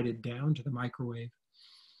divided down to the microwave.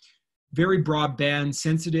 Very broadband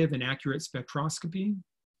sensitive and accurate spectroscopy.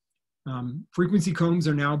 Frequency combs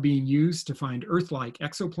are now being used to find Earth-like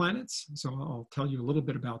exoplanets. So I'll tell you a little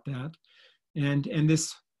bit about that. And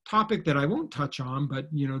this topic that I won't touch on, but,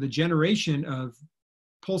 you know, the generation of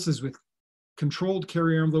pulses with controlled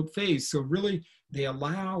carrier envelope phase. So really they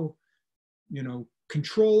allow, you know,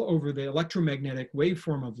 control over the electromagnetic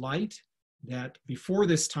waveform of light that before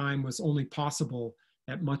this time was only possible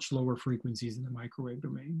at much lower frequencies in the microwave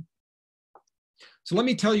domain. So let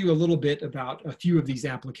me tell you a little bit about a few of these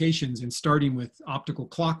applications, and starting with optical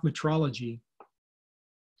clock metrology.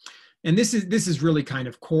 And this is really kind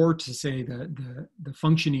of core to, say, the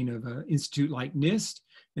functioning of an institute like NIST,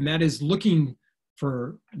 and that is looking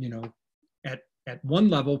for, you know, at one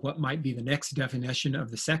level what might be the next definition of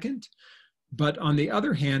the second, but on the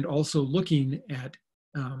other hand also looking at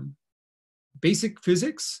basic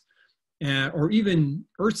physics or even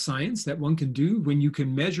earth science that one can do when you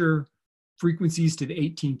can measure frequencies to the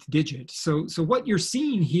 18th digit. So what you're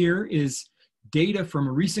seeing here is data from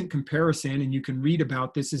a recent comparison, and you can read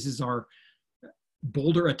about this. This is our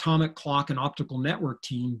Boulder Atomic Clock and Optical Network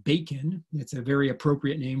team, BACON. It's a very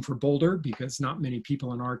appropriate name for Boulder because not many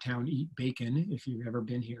people in our town eat bacon, if you've ever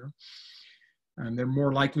been here. They're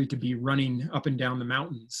more likely to be running up and down the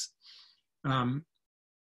mountains.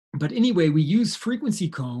 But anyway, we use frequency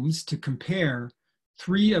combs to compare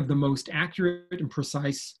 3 of the most accurate and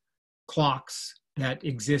precise clocks that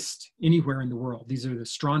exist anywhere in the world. These are the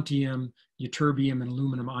strontium, ytterbium, and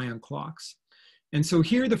aluminum ion clocks. And so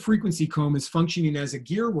here the frequency comb is functioning as a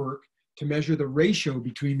gearwork to measure the ratio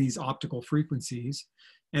between these optical frequencies.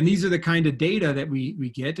 And these are the kind of data that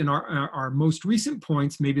we get. And our most recent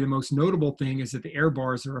points, maybe the most notable thing, is that the error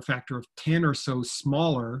bars are a factor of 10 or so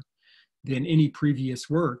smaller than any previous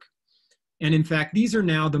work. And in fact, these are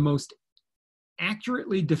now the most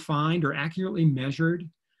accurately defined or accurately measured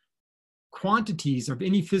quantities of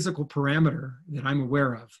any physical parameter that I'm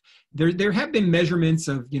aware of. There have been measurements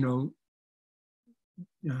of,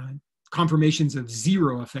 confirmations of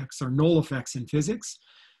zero effects or null effects in physics,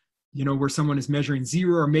 where someone is measuring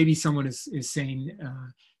zero, or maybe someone is saying,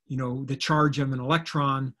 the charge of an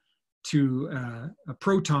electron to a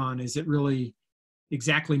proton, is it really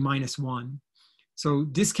exactly -1? So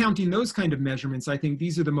discounting those kind of measurements, I think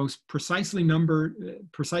these are the most precisely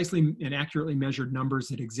and accurately measured numbers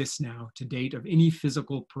that exist now to date of any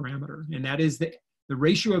physical parameter. And that is the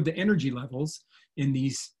ratio of the energy levels in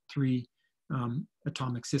these 3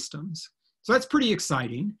 atomic systems. So that's pretty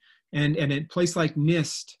exciting. And at a place like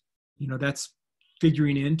NIST, that's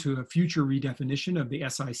figuring into a future redefinition of the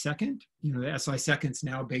SI second. The SI second's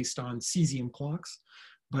now based on cesium clocks,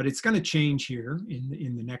 but it's going to change here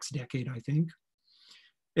in the next decade, I think.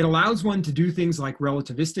 It allows one to do things like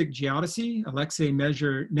relativistic geodesy. Alexei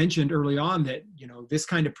mentioned early on that this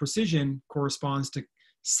kind of precision corresponds to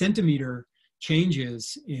centimeter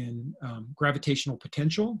changes in gravitational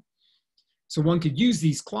potential. So one could use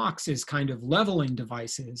these clocks as kind of leveling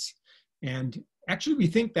devices. And actually, we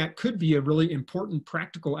think that could be a really important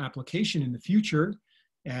practical application in the future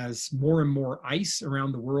as more and more ice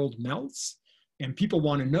around the world melts. And people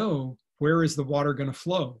want to know, where is the water going to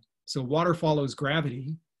flow? So water follows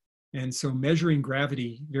gravity. And so measuring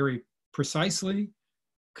gravity very precisely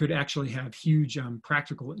could actually have huge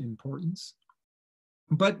practical importance.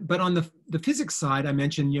 But on the physics side, I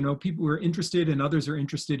mentioned, people are interested, and others are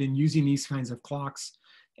interested in using these kinds of clocks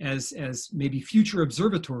as maybe future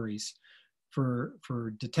observatories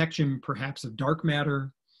for detection perhaps of dark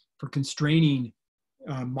matter, for constraining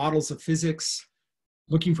models of physics,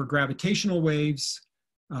 looking for gravitational waves,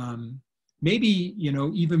 maybe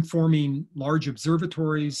even forming large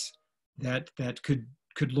observatories that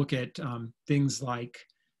could look at things like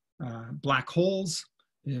black holes,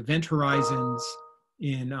 event horizons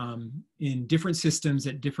in different systems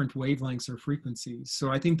at different wavelengths or frequencies. So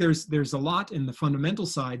I think there's a lot in the fundamental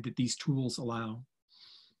side that these tools allow.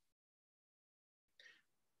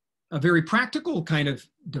 A very practical kind of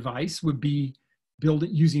device would be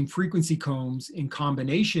using frequency combs in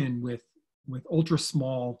combination with ultra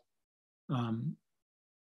small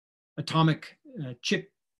atomic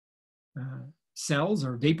chip cells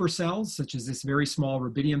or vapor cells, such as this very small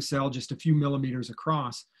rubidium cell just a few millimeters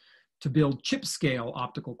across, to build chip scale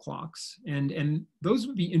optical clocks. And those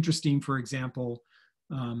would be interesting, for example,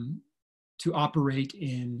 to operate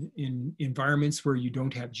in environments where you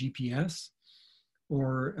don't have GPS,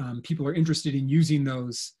 or people are interested in using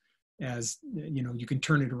those as, you can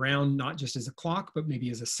turn it around not just as a clock, but maybe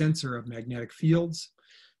as a sensor of magnetic fields.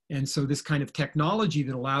 And so this kind of technology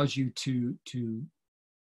that allows you to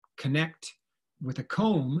connect with a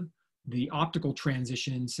comb the optical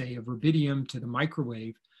transition, say, of rubidium to the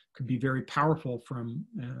microwave, could be very powerful from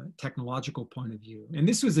a technological point of view. And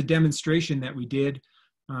this was a demonstration that we did,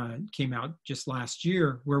 came out just last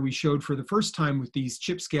year, where we showed for the first time with these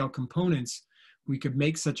chip scale components, we could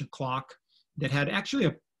make such a clock that had actually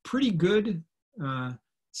a pretty good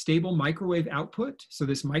stable microwave output. So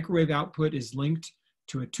this microwave output is linked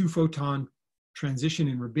to a 2-photon transition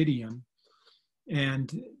in rubidium.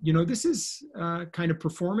 And, this is kind of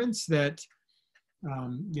performance that,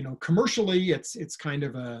 commercially it's kind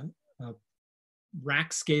of a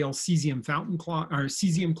rack scale cesium fountain clock, or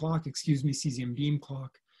cesium beam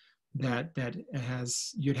clock that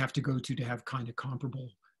you'd have to go to have kind of comparable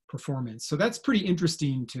performance. So that's pretty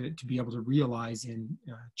interesting to be able to realize in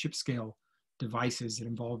chip scale devices that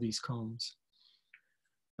involve these combs.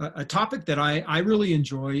 A topic that I really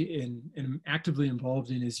enjoy and am actively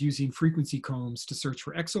involved in is using frequency combs to search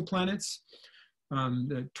for exoplanets.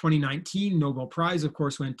 The 2019 Nobel Prize, of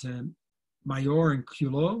course, went to Mayor and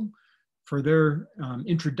Culot for their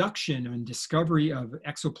introduction and discovery of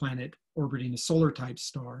exoplanet orbiting a solar type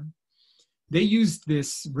star. They used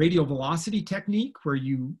this radial velocity technique where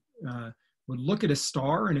you would look at a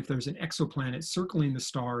star, and if there's an exoplanet circling the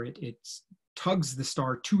star, it tugs the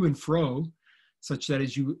star to and fro such that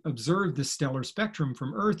as you observe the stellar spectrum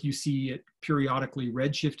from Earth, you see it periodically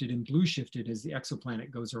red shifted and blue shifted as the exoplanet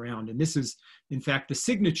goes around. And this is, in fact, the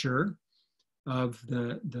signature of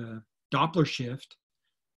the Doppler shift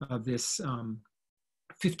of this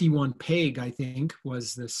 51 Peg, I think,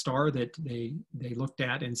 was the star that they looked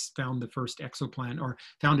at and found the first exoplanet, or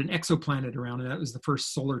found an exoplanet around, and that was the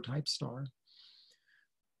first solar type star.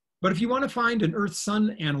 But if you want to find an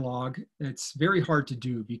Earth-Sun analog, it's very hard to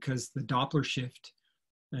do because the Doppler shift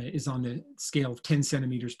is on the scale of 10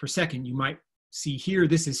 centimeters per second. You might see here,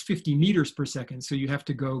 this is 50 meters per second. So you have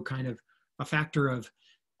to go kind of a factor of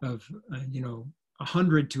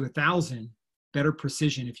 100 to 1,000 better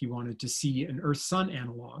precision if you wanted to see an Earth-Sun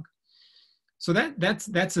analog. So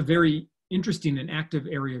that's a very interesting and active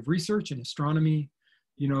area of research in astronomy,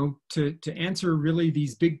 to answer really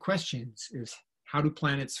these big questions is, how do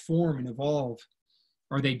planets form and evolve?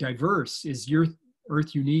 Are they diverse? Is your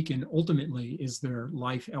Earth unique? And ultimately, is there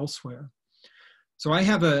life elsewhere? So I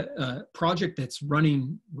have a project that's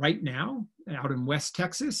running right now out in West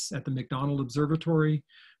Texas at the McDonald Observatory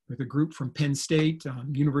with a group from Penn State,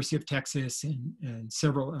 University of Texas, and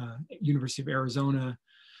several, University of Arizona,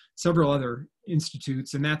 several other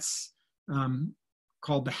institutes. And that's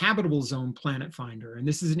called the Habitable Zone Planet Finder. And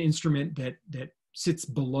this is an instrument that sits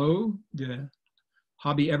below the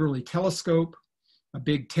Hobby Everly telescope, a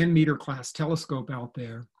big 10-meter class telescope out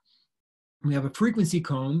there. We have a frequency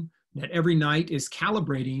comb that every night is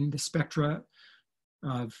calibrating the spectra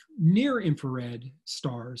of near-infrared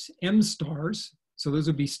stars, M stars. So those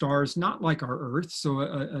would be stars not like our Earth. So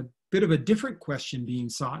a bit of a different question being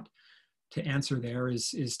sought to answer there is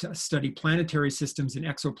to study planetary systems and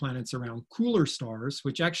exoplanets around cooler stars,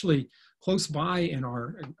 which actually close by in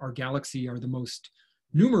our galaxy are the most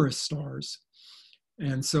numerous stars.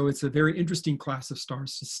 And so it's a very interesting class of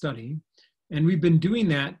stars to study. And we've been doing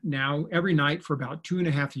that now every night for about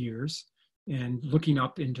 2.5 years and looking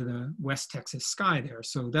up into the West Texas sky there.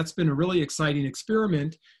 So that's been a really exciting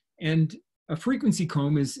experiment. And a frequency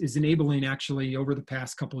comb is enabling actually over the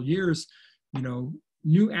past couple of years,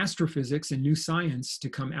 new astrophysics and new science to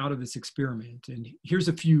come out of this experiment. And here's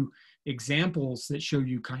a few examples that show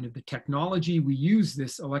you kind of the technology. We use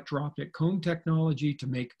this electro-optic comb technology to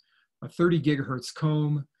make a 30 gigahertz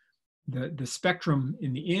comb. The spectrum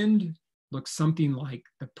in the end looks something like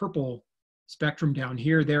the purple spectrum down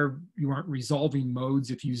here. There, you aren't resolving modes.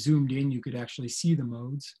 If you zoomed in, you could actually see the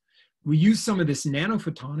modes. We use some of this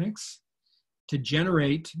nanophotonics to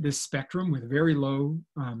generate this spectrum with very low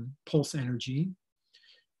pulse energy.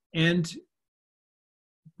 And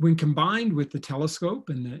when combined with the telescope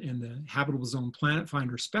and the Habitable Zone Planet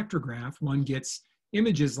Finder spectrograph, one gets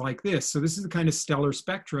images like this. So this is the kind of stellar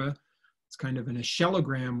spectra. It's kind of an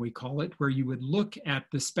echellogram, we call it, where you would look at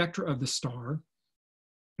the spectra of the star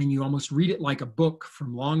and you almost read it like a book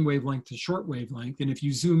from long wavelength to short wavelength. And if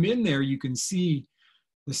you zoom in there, you can see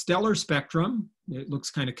the stellar spectrum. It looks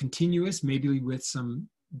kind of continuous, maybe with some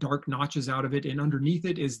dark notches out of it. And underneath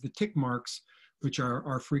it is the tick marks, which are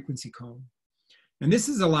our frequency comb. And this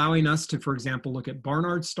is allowing us to, for example, look at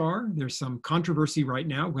Barnard's star. There's some controversy right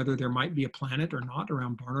now whether there might be a planet or not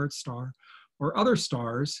around Barnard's star or other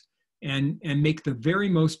stars, and make the very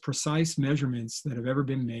most precise measurements that have ever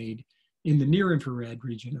been made in the near-infrared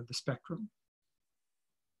region of the spectrum.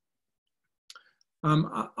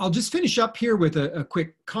 I'll just finish up here with a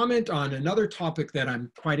quick comment on another topic that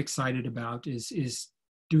I'm quite excited about is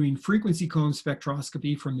doing frequency comb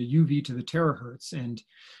spectroscopy from the UV to the terahertz. And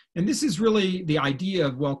this is really the idea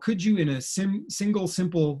of, well, could you in a single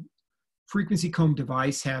simple frequency comb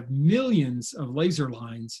device have millions of laser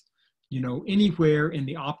lines, anywhere in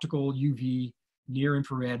the optical, UV, near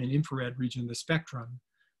infrared and infrared region of the spectrum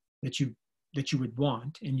that you would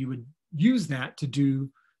want. And you would use that to do,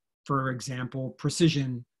 for example,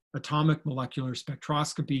 precision atomic molecular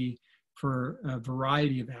spectroscopy for a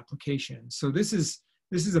variety of applications. So this is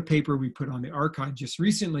a paper we put on the archive just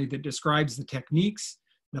recently that describes the techniques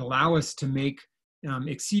that allow us to make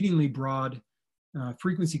exceedingly broad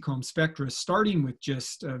frequency comb spectra, starting with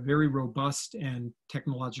just a very robust and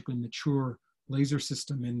technologically mature laser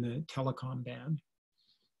system in the telecom band.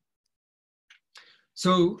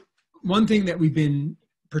 So one thing that we've been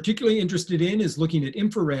particularly interested in is looking at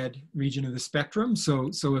infrared region of the spectrum.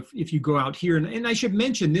 So if you go out here, and I should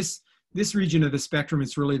mention this region of the spectrum,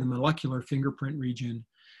 it's really the molecular fingerprint region.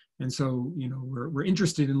 And so, we're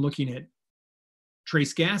interested in looking at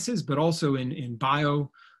trace gases, but also in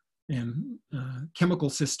bio and chemical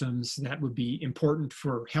systems that would be important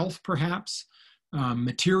for health, perhaps,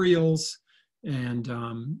 materials, and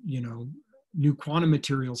new quantum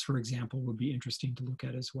materials, for example, would be interesting to look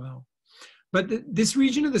at as well. But this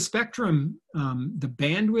region of the spectrum, the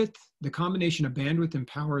bandwidth, the combination of bandwidth and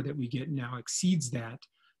power that we get now exceeds that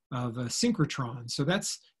of a synchrotron. So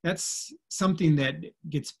that's something that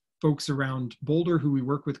gets folks around Boulder who we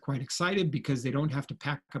work with quite excited, because they don't have to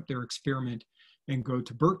pack up their experiment and go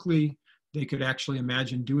to Berkeley. They could actually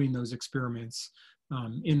imagine doing those experiments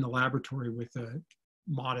in the laboratory with a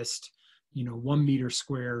modest, 1 meter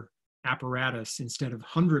square apparatus instead of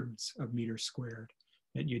hundreds of meters squared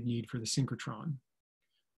that you'd need for the synchrotron.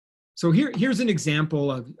 So here's an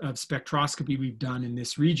example of spectroscopy we've done in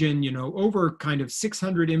this region, over kind of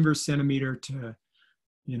 600 inverse centimeter to,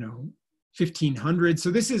 1500. So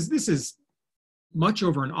this is much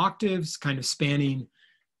over an octave, kind of spanning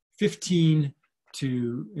 15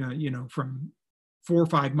 to, from 4 or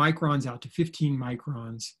 5 microns out to 15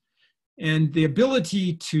 microns. And the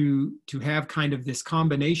ability to have kind of this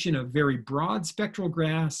combination of very broad spectral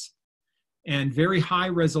graphs and very high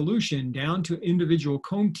resolution down to individual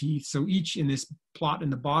comb teeth. So each, in this plot in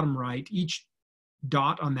the bottom right, each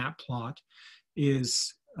dot on that plot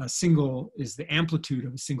is the amplitude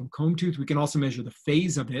of a single comb tooth. We can also measure the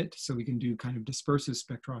phase of it, so we can do kind of dispersive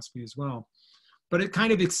spectroscopy as well. But it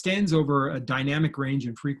kind of extends over a dynamic range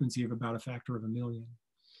and frequency of about a factor of 1,000,000.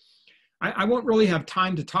 I won't really have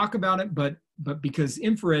time to talk about it, but because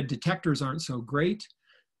infrared detectors aren't so great,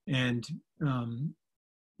 and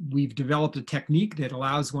we've developed a technique that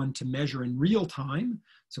allows one to measure in real time.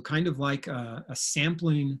 So kind of like a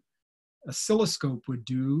sampling oscilloscope would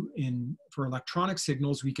do for electronic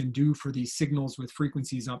signals, we can do for these signals with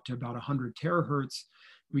frequencies up to about 100 terahertz.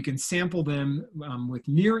 We can sample them with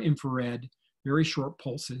near infrared, very short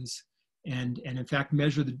pulses, and in fact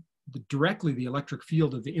measure directly the electric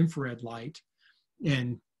field of the infrared light.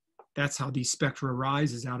 And that's how these spectra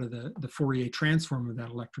arise, is out of the Fourier transform of that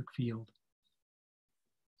electric field.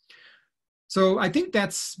 So I think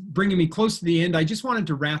that's bringing me close to the end. I just wanted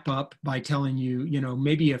to wrap up by telling you,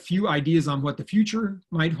 maybe a few ideas on what the future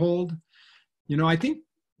might hold. I think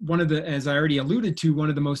one of the, as I already alluded to, one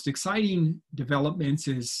of the most exciting developments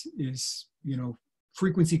is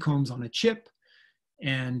frequency combs on a chip,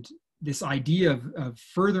 and this idea of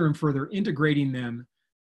further and further integrating them,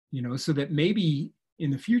 so that maybe in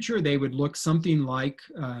the future they would look something like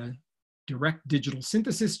direct digital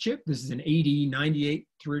synthesis chip. This is an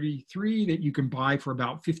AD9833 that you can buy for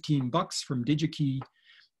about $15 from DigiKey,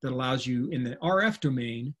 that allows you in the RF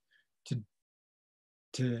domain to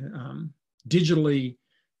digitally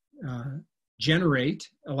generate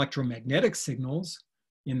electromagnetic signals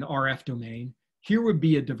in the RF domain. Here would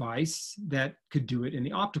be a device that could do it in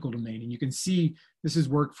the optical domain. And you can see this is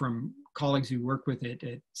work from colleagues who work with it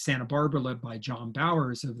at Santa Barbara, led by John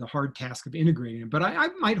Bowers, of the hard task of integrating it. But I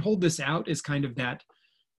might hold this out as kind of that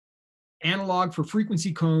analog for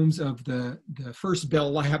frequency combs of the first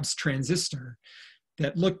Bell Labs transistor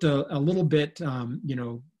that looked a little bit,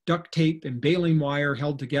 duct tape and baling wire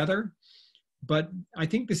held together. But I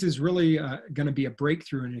think this is really going to be a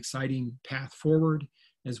breakthrough and an exciting path forward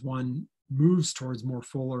as one moves towards more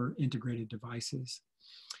fuller integrated devices.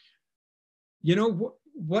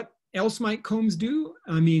 What else might combs do?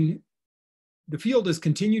 I mean, the field has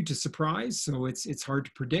continued to surprise, so it's hard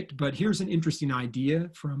to predict, but here's an interesting idea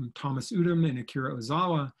from Thomas Udom and Akira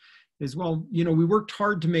Ozawa as well. We worked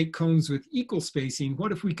hard to make combs with equal spacing.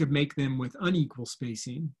 What if we could make them with unequal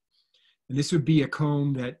spacing? And this would be a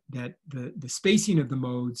comb that the spacing of the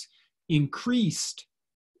modes increased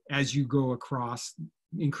as you go across,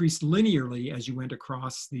 increased linearly as you went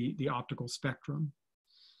across the optical spectrum.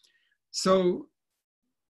 So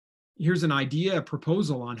here's an idea, a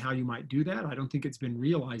proposal on how you might do that. I don't think it's been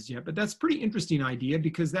realized yet, but that's a pretty interesting idea,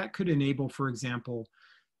 because that could enable, for example,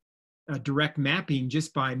 a direct mapping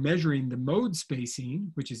just by measuring the mode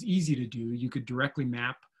spacing, which is easy to do. You could directly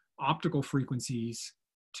map optical frequencies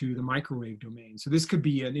to the microwave domain. So this could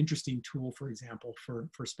be an interesting tool, for example, for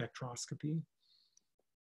spectroscopy.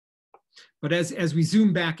 But as we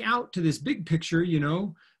zoom back out to this big picture,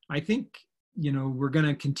 I think, we're going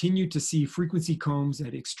to continue to see frequency combs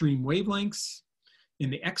at extreme wavelengths in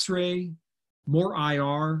the X-ray, more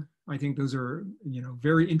IR. I think those are,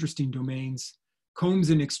 very interesting domains. Combs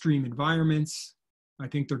in extreme environments. I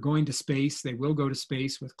think they're going to space. They will go to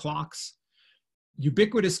space with clocks.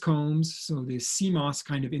 Ubiquitous combs, so the CMOS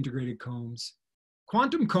kind of integrated combs.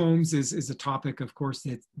 Quantum combs is a topic, of course,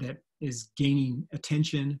 that is gaining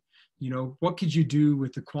attention. What could you do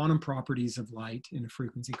with the quantum properties of light in a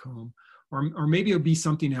frequency comb? Or maybe it'll be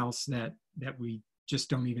something else that we just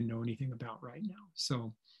don't even know anything about right now.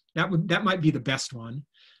 So that might be the best one,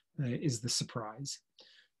 is the surprise.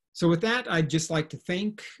 So with that, I'd just like to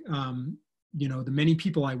thank the many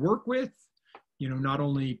people I work with, not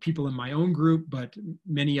only people in my own group, but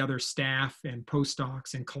many other staff and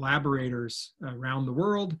postdocs and collaborators around the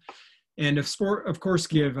world. And of course,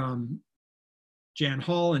 give Jan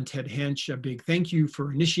Hall and Ted Hench a big thank you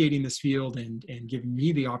for initiating this field and giving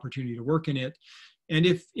me the opportunity to work in it. And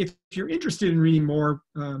if you're interested in reading more,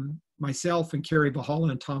 myself and Carrie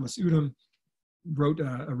Bahala and Thomas Udom wrote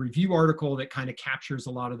a review article that kind of captures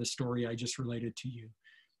a lot of the story I just related to you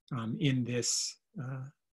in this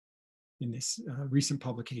recent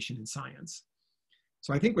publication in Science.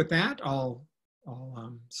 So I think with that, I'll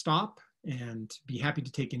stop and be happy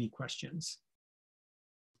to take any questions.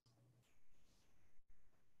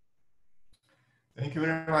 Thank you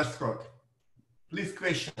very much, Scott. Please,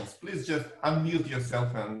 questions. Please just unmute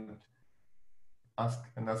yourself and ask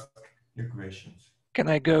your questions. Can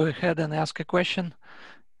I go ahead and ask a question?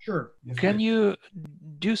 Sure. Yes, Can please. you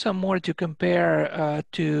do some more to compare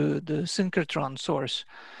to the synchrotron source?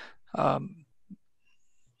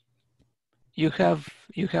 You have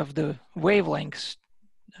the wavelengths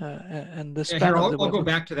and the span Here, of the I'll go wavelengths.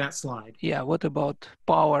 back to that slide. Yeah, what about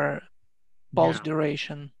power, pulse Yeah.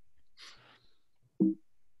 duration?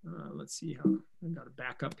 Let's see how I've got to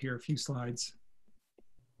back up here a few slides.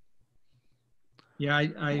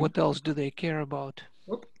 Yeah, What else do they care about?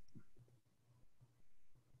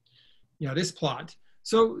 Yeah, this plot.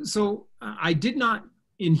 So I did not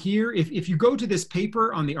in here. If you go to this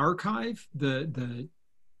paper on the archive, the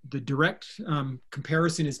direct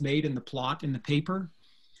comparison is made in the plot in the paper.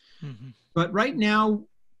 Mm-hmm. But right now,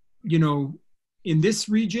 in this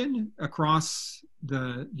region across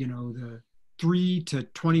the the 3 to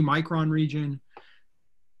 20 micron region,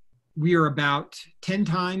 we are about 10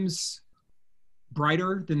 times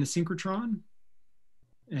brighter than the synchrotron,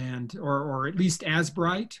 and or at least as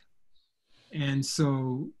bright. And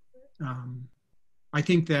so I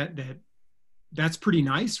think that's pretty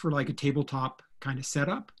nice for like a tabletop kind of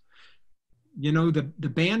setup. The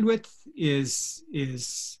bandwidth is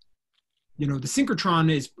the synchrotron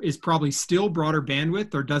is probably still broader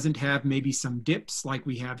bandwidth, or doesn't have maybe some dips like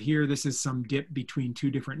we have here. This is some dip between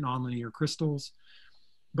two different nonlinear crystals.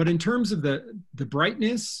 But in terms of the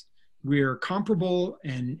brightness, we're comparable,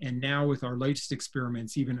 and now with our latest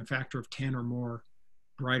experiments, even a factor of 10 or more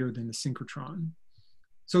brighter than the synchrotron.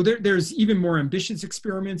 So there's even more ambitious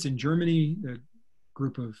experiments in Germany, the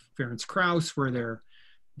group of Ferenc Krauss, where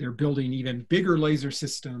they're building even bigger laser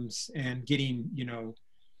systems and getting,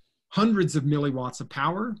 hundreds of milliwatts of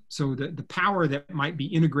power. So the power that might be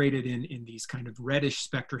integrated in these kind of reddish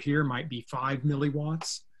spectra here might be 5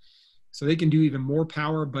 milliwatts. So they can do even more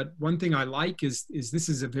power. But one thing I like is this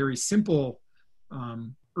is a very simple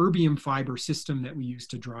erbium fiber system that we use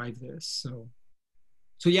to drive this.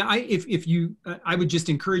 So yeah, I would just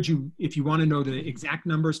encourage you, if you want to know the exact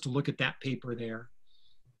numbers, to look at that paper there.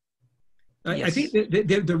 Yes. I think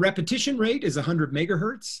the repetition rate is 100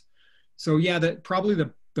 megahertz. So yeah, probably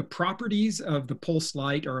the properties of the pulse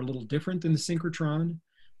light are a little different than the synchrotron.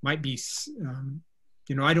 Might be,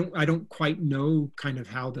 I don't quite know kind of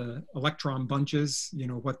how the electron bunches,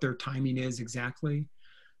 what their timing is exactly.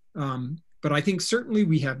 But I think certainly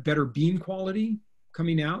we have better beam quality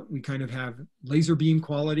coming out. We kind of have laser beam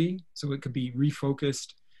quality, so it could be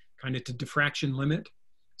refocused kind of to diffraction limit.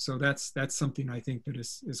 So that's something I think that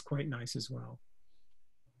is quite nice as well.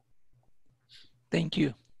 Thank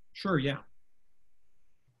you. Sure, yeah.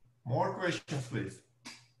 More questions, please.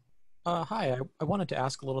 Hi, I wanted to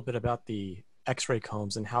ask a little bit about the X-ray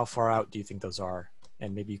combs and how far out do you think those are?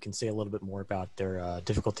 And maybe you can say a little bit more about their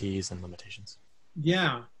difficulties and limitations.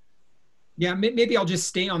 Yeah. Yeah, maybe I'll just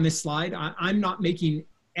stay on this slide. I'm not making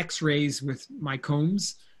X-rays with my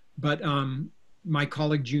combs, but my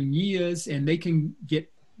colleague Jun Yi is, and they can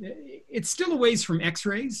get, it's still a ways from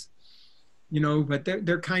X-rays, but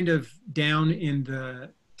they're kind of down in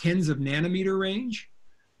the tens of nanometer range.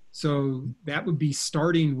 So that would be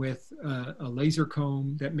starting with a laser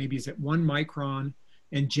comb that maybe is at 1 micron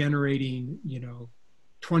and generating,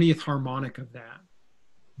 20th harmonic of that.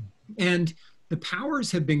 And the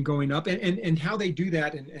powers have been going up, and how they do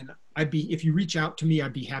that, and if you reach out to me,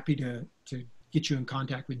 I'd be happy to get you in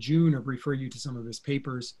contact with June or refer you to some of his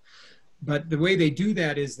papers. But the way they do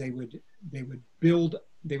that is they would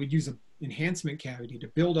use an enhancement cavity to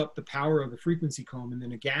build up the power of the frequency comb, and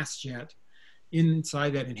then a gas jet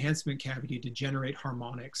inside that enhancement cavity to generate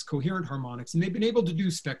harmonics, coherent harmonics. And they've been able to do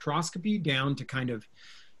spectroscopy down to kind of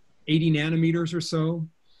 80 nanometers or so.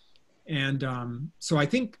 And so I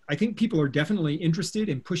think people are definitely interested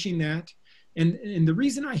in pushing that. And the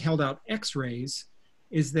reason I held out X-rays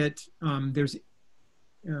is that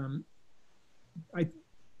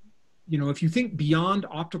if you think beyond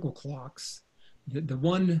optical clocks, the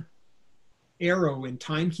one arrow in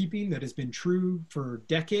timekeeping that has been true for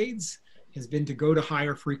decades has been to go to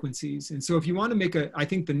higher frequencies. And so if you want to make I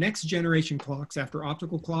think the next generation clocks after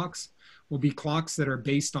optical clocks will be clocks that are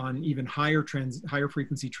based on even higher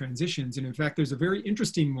frequency transitions. And in fact, there's a very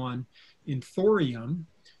interesting one in thorium.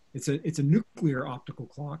 It's a nuclear optical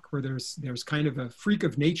clock where there's kind of a freak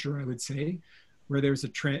of nature, I would say, where there's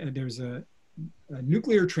a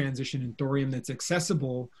nuclear transition in thorium that's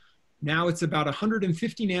accessible. Now it's about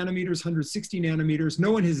 150 nanometers, 160 nanometers.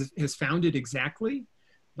 No one has found it exactly,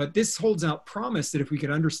 but this holds out promise that if we could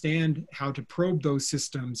understand how to probe those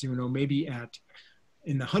systems, maybe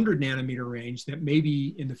in the 100 nanometer range, that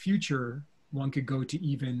maybe in the future one could go to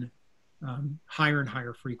even higher and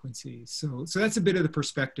higher frequencies. So that's a bit of the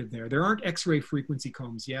perspective there. There aren't X-ray frequency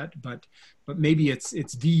combs yet, but maybe it's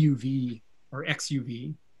DUV or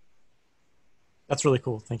XUV. That's really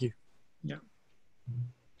cool. Thank you. Yeah.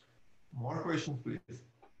 More questions, please.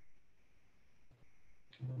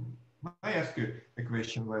 I ask you a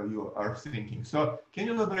question while you are thinking. So can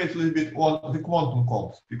you elaborate a little bit on the quantum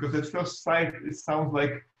combs? Because at first sight, it sounds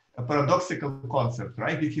like a paradoxical concept,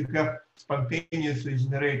 right? If you have spontaneously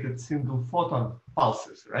generated single photon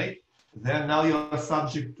pulses, right? Then now you are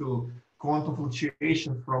subject to quantum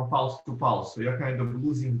fluctuation from pulse to pulse. So you're kind of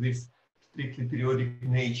losing this strictly periodic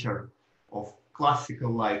nature of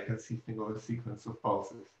classical light consisting of a sequence of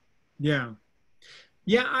pulses. Yeah.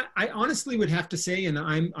 Yeah, I honestly would have to say, and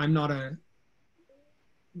I'm not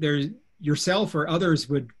yourself or others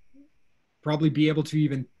would probably be able to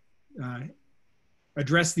even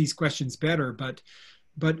address these questions better, but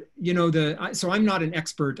so I'm not an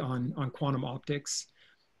expert on quantum optics,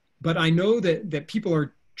 but I know that people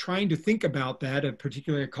are trying to think about that,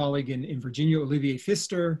 particularly a colleague in Virginia, Olivier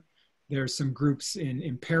Pfister. There's some groups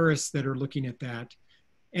in Paris that are looking at that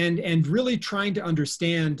and really trying to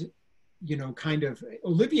understand, kind of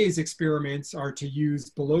Olivier's experiments are to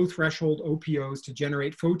use below threshold OPOs to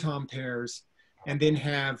generate photon pairs and then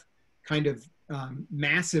have kind of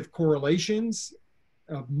massive correlations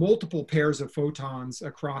of multiple pairs of photons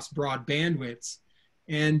across broad bandwidths.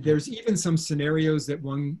 And there's even some scenarios that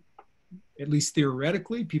one, at least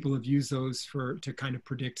theoretically, people have used those to kind of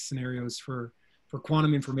predict scenarios for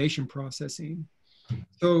quantum information processing.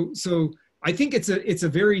 So I think it's a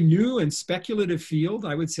very new and speculative field,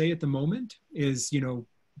 I would say at the moment, is,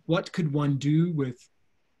 what could one do with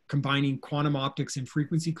combining quantum optics and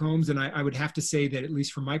frequency combs? And I would have to say that, at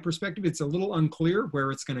least from my perspective, it's a little unclear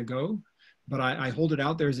where it's going to go, but I hold it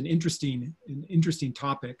out there as an interesting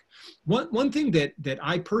topic. One thing that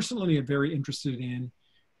I personally am very interested in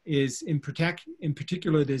is in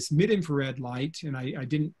particular this mid-infrared light, and I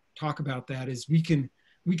didn't talk about that, is we can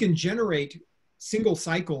generate single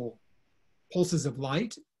cycle pulses of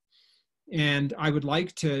light. And I would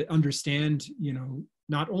like to understand,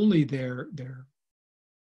 not only their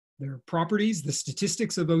properties, the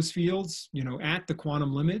statistics of those fields, at the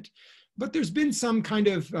quantum limit, but there's been some kind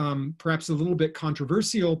of perhaps a little bit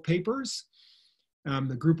controversial papers,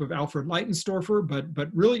 the group of Alfred Leitenstorfer, but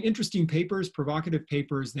really interesting papers, provocative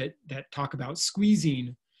papers that talk about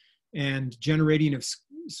squeezing and generation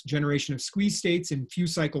of squeeze states in few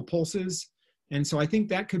cycle pulses. And so I think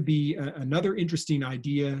that could be another interesting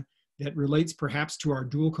idea that relates perhaps to our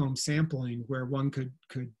dual comb sampling, where one could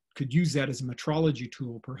use that as a metrology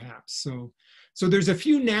tool, perhaps. So there's a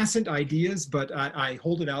few nascent ideas, but I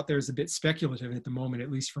hold it out there as a bit speculative at the moment, at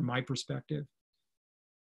least from my perspective.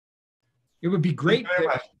 It would be great.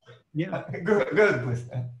 Yeah. Good, please.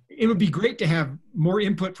 It would be great to have more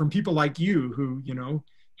input from people like you who,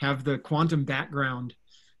 have the quantum background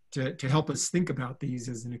to help us think about these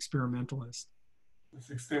as an experimentalist. It's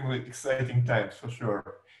extremely exciting times for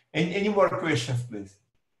sure. Any more questions, please?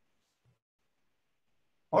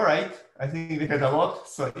 All right, I think we had a lot.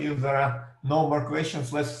 So if there are no more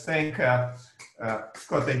questions, let's thank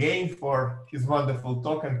Scott again for his wonderful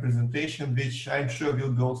talk and presentation, which I'm sure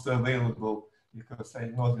will be also available because I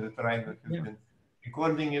know that Rainer has been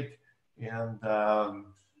recording it. And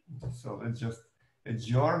so let's just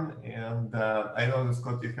adjourn. And I know that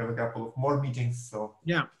Scott, you have a couple of more meetings. So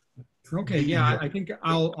yeah. Okay. Yeah, I think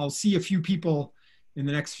I'll see a few people in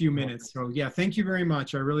the next few minutes. So yeah, thank you very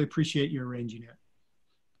much. I really appreciate you arranging it.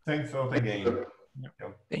 Thanks a lot again.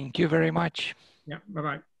 Thank you very much. Yeah.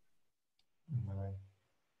 Bye-bye. Bye.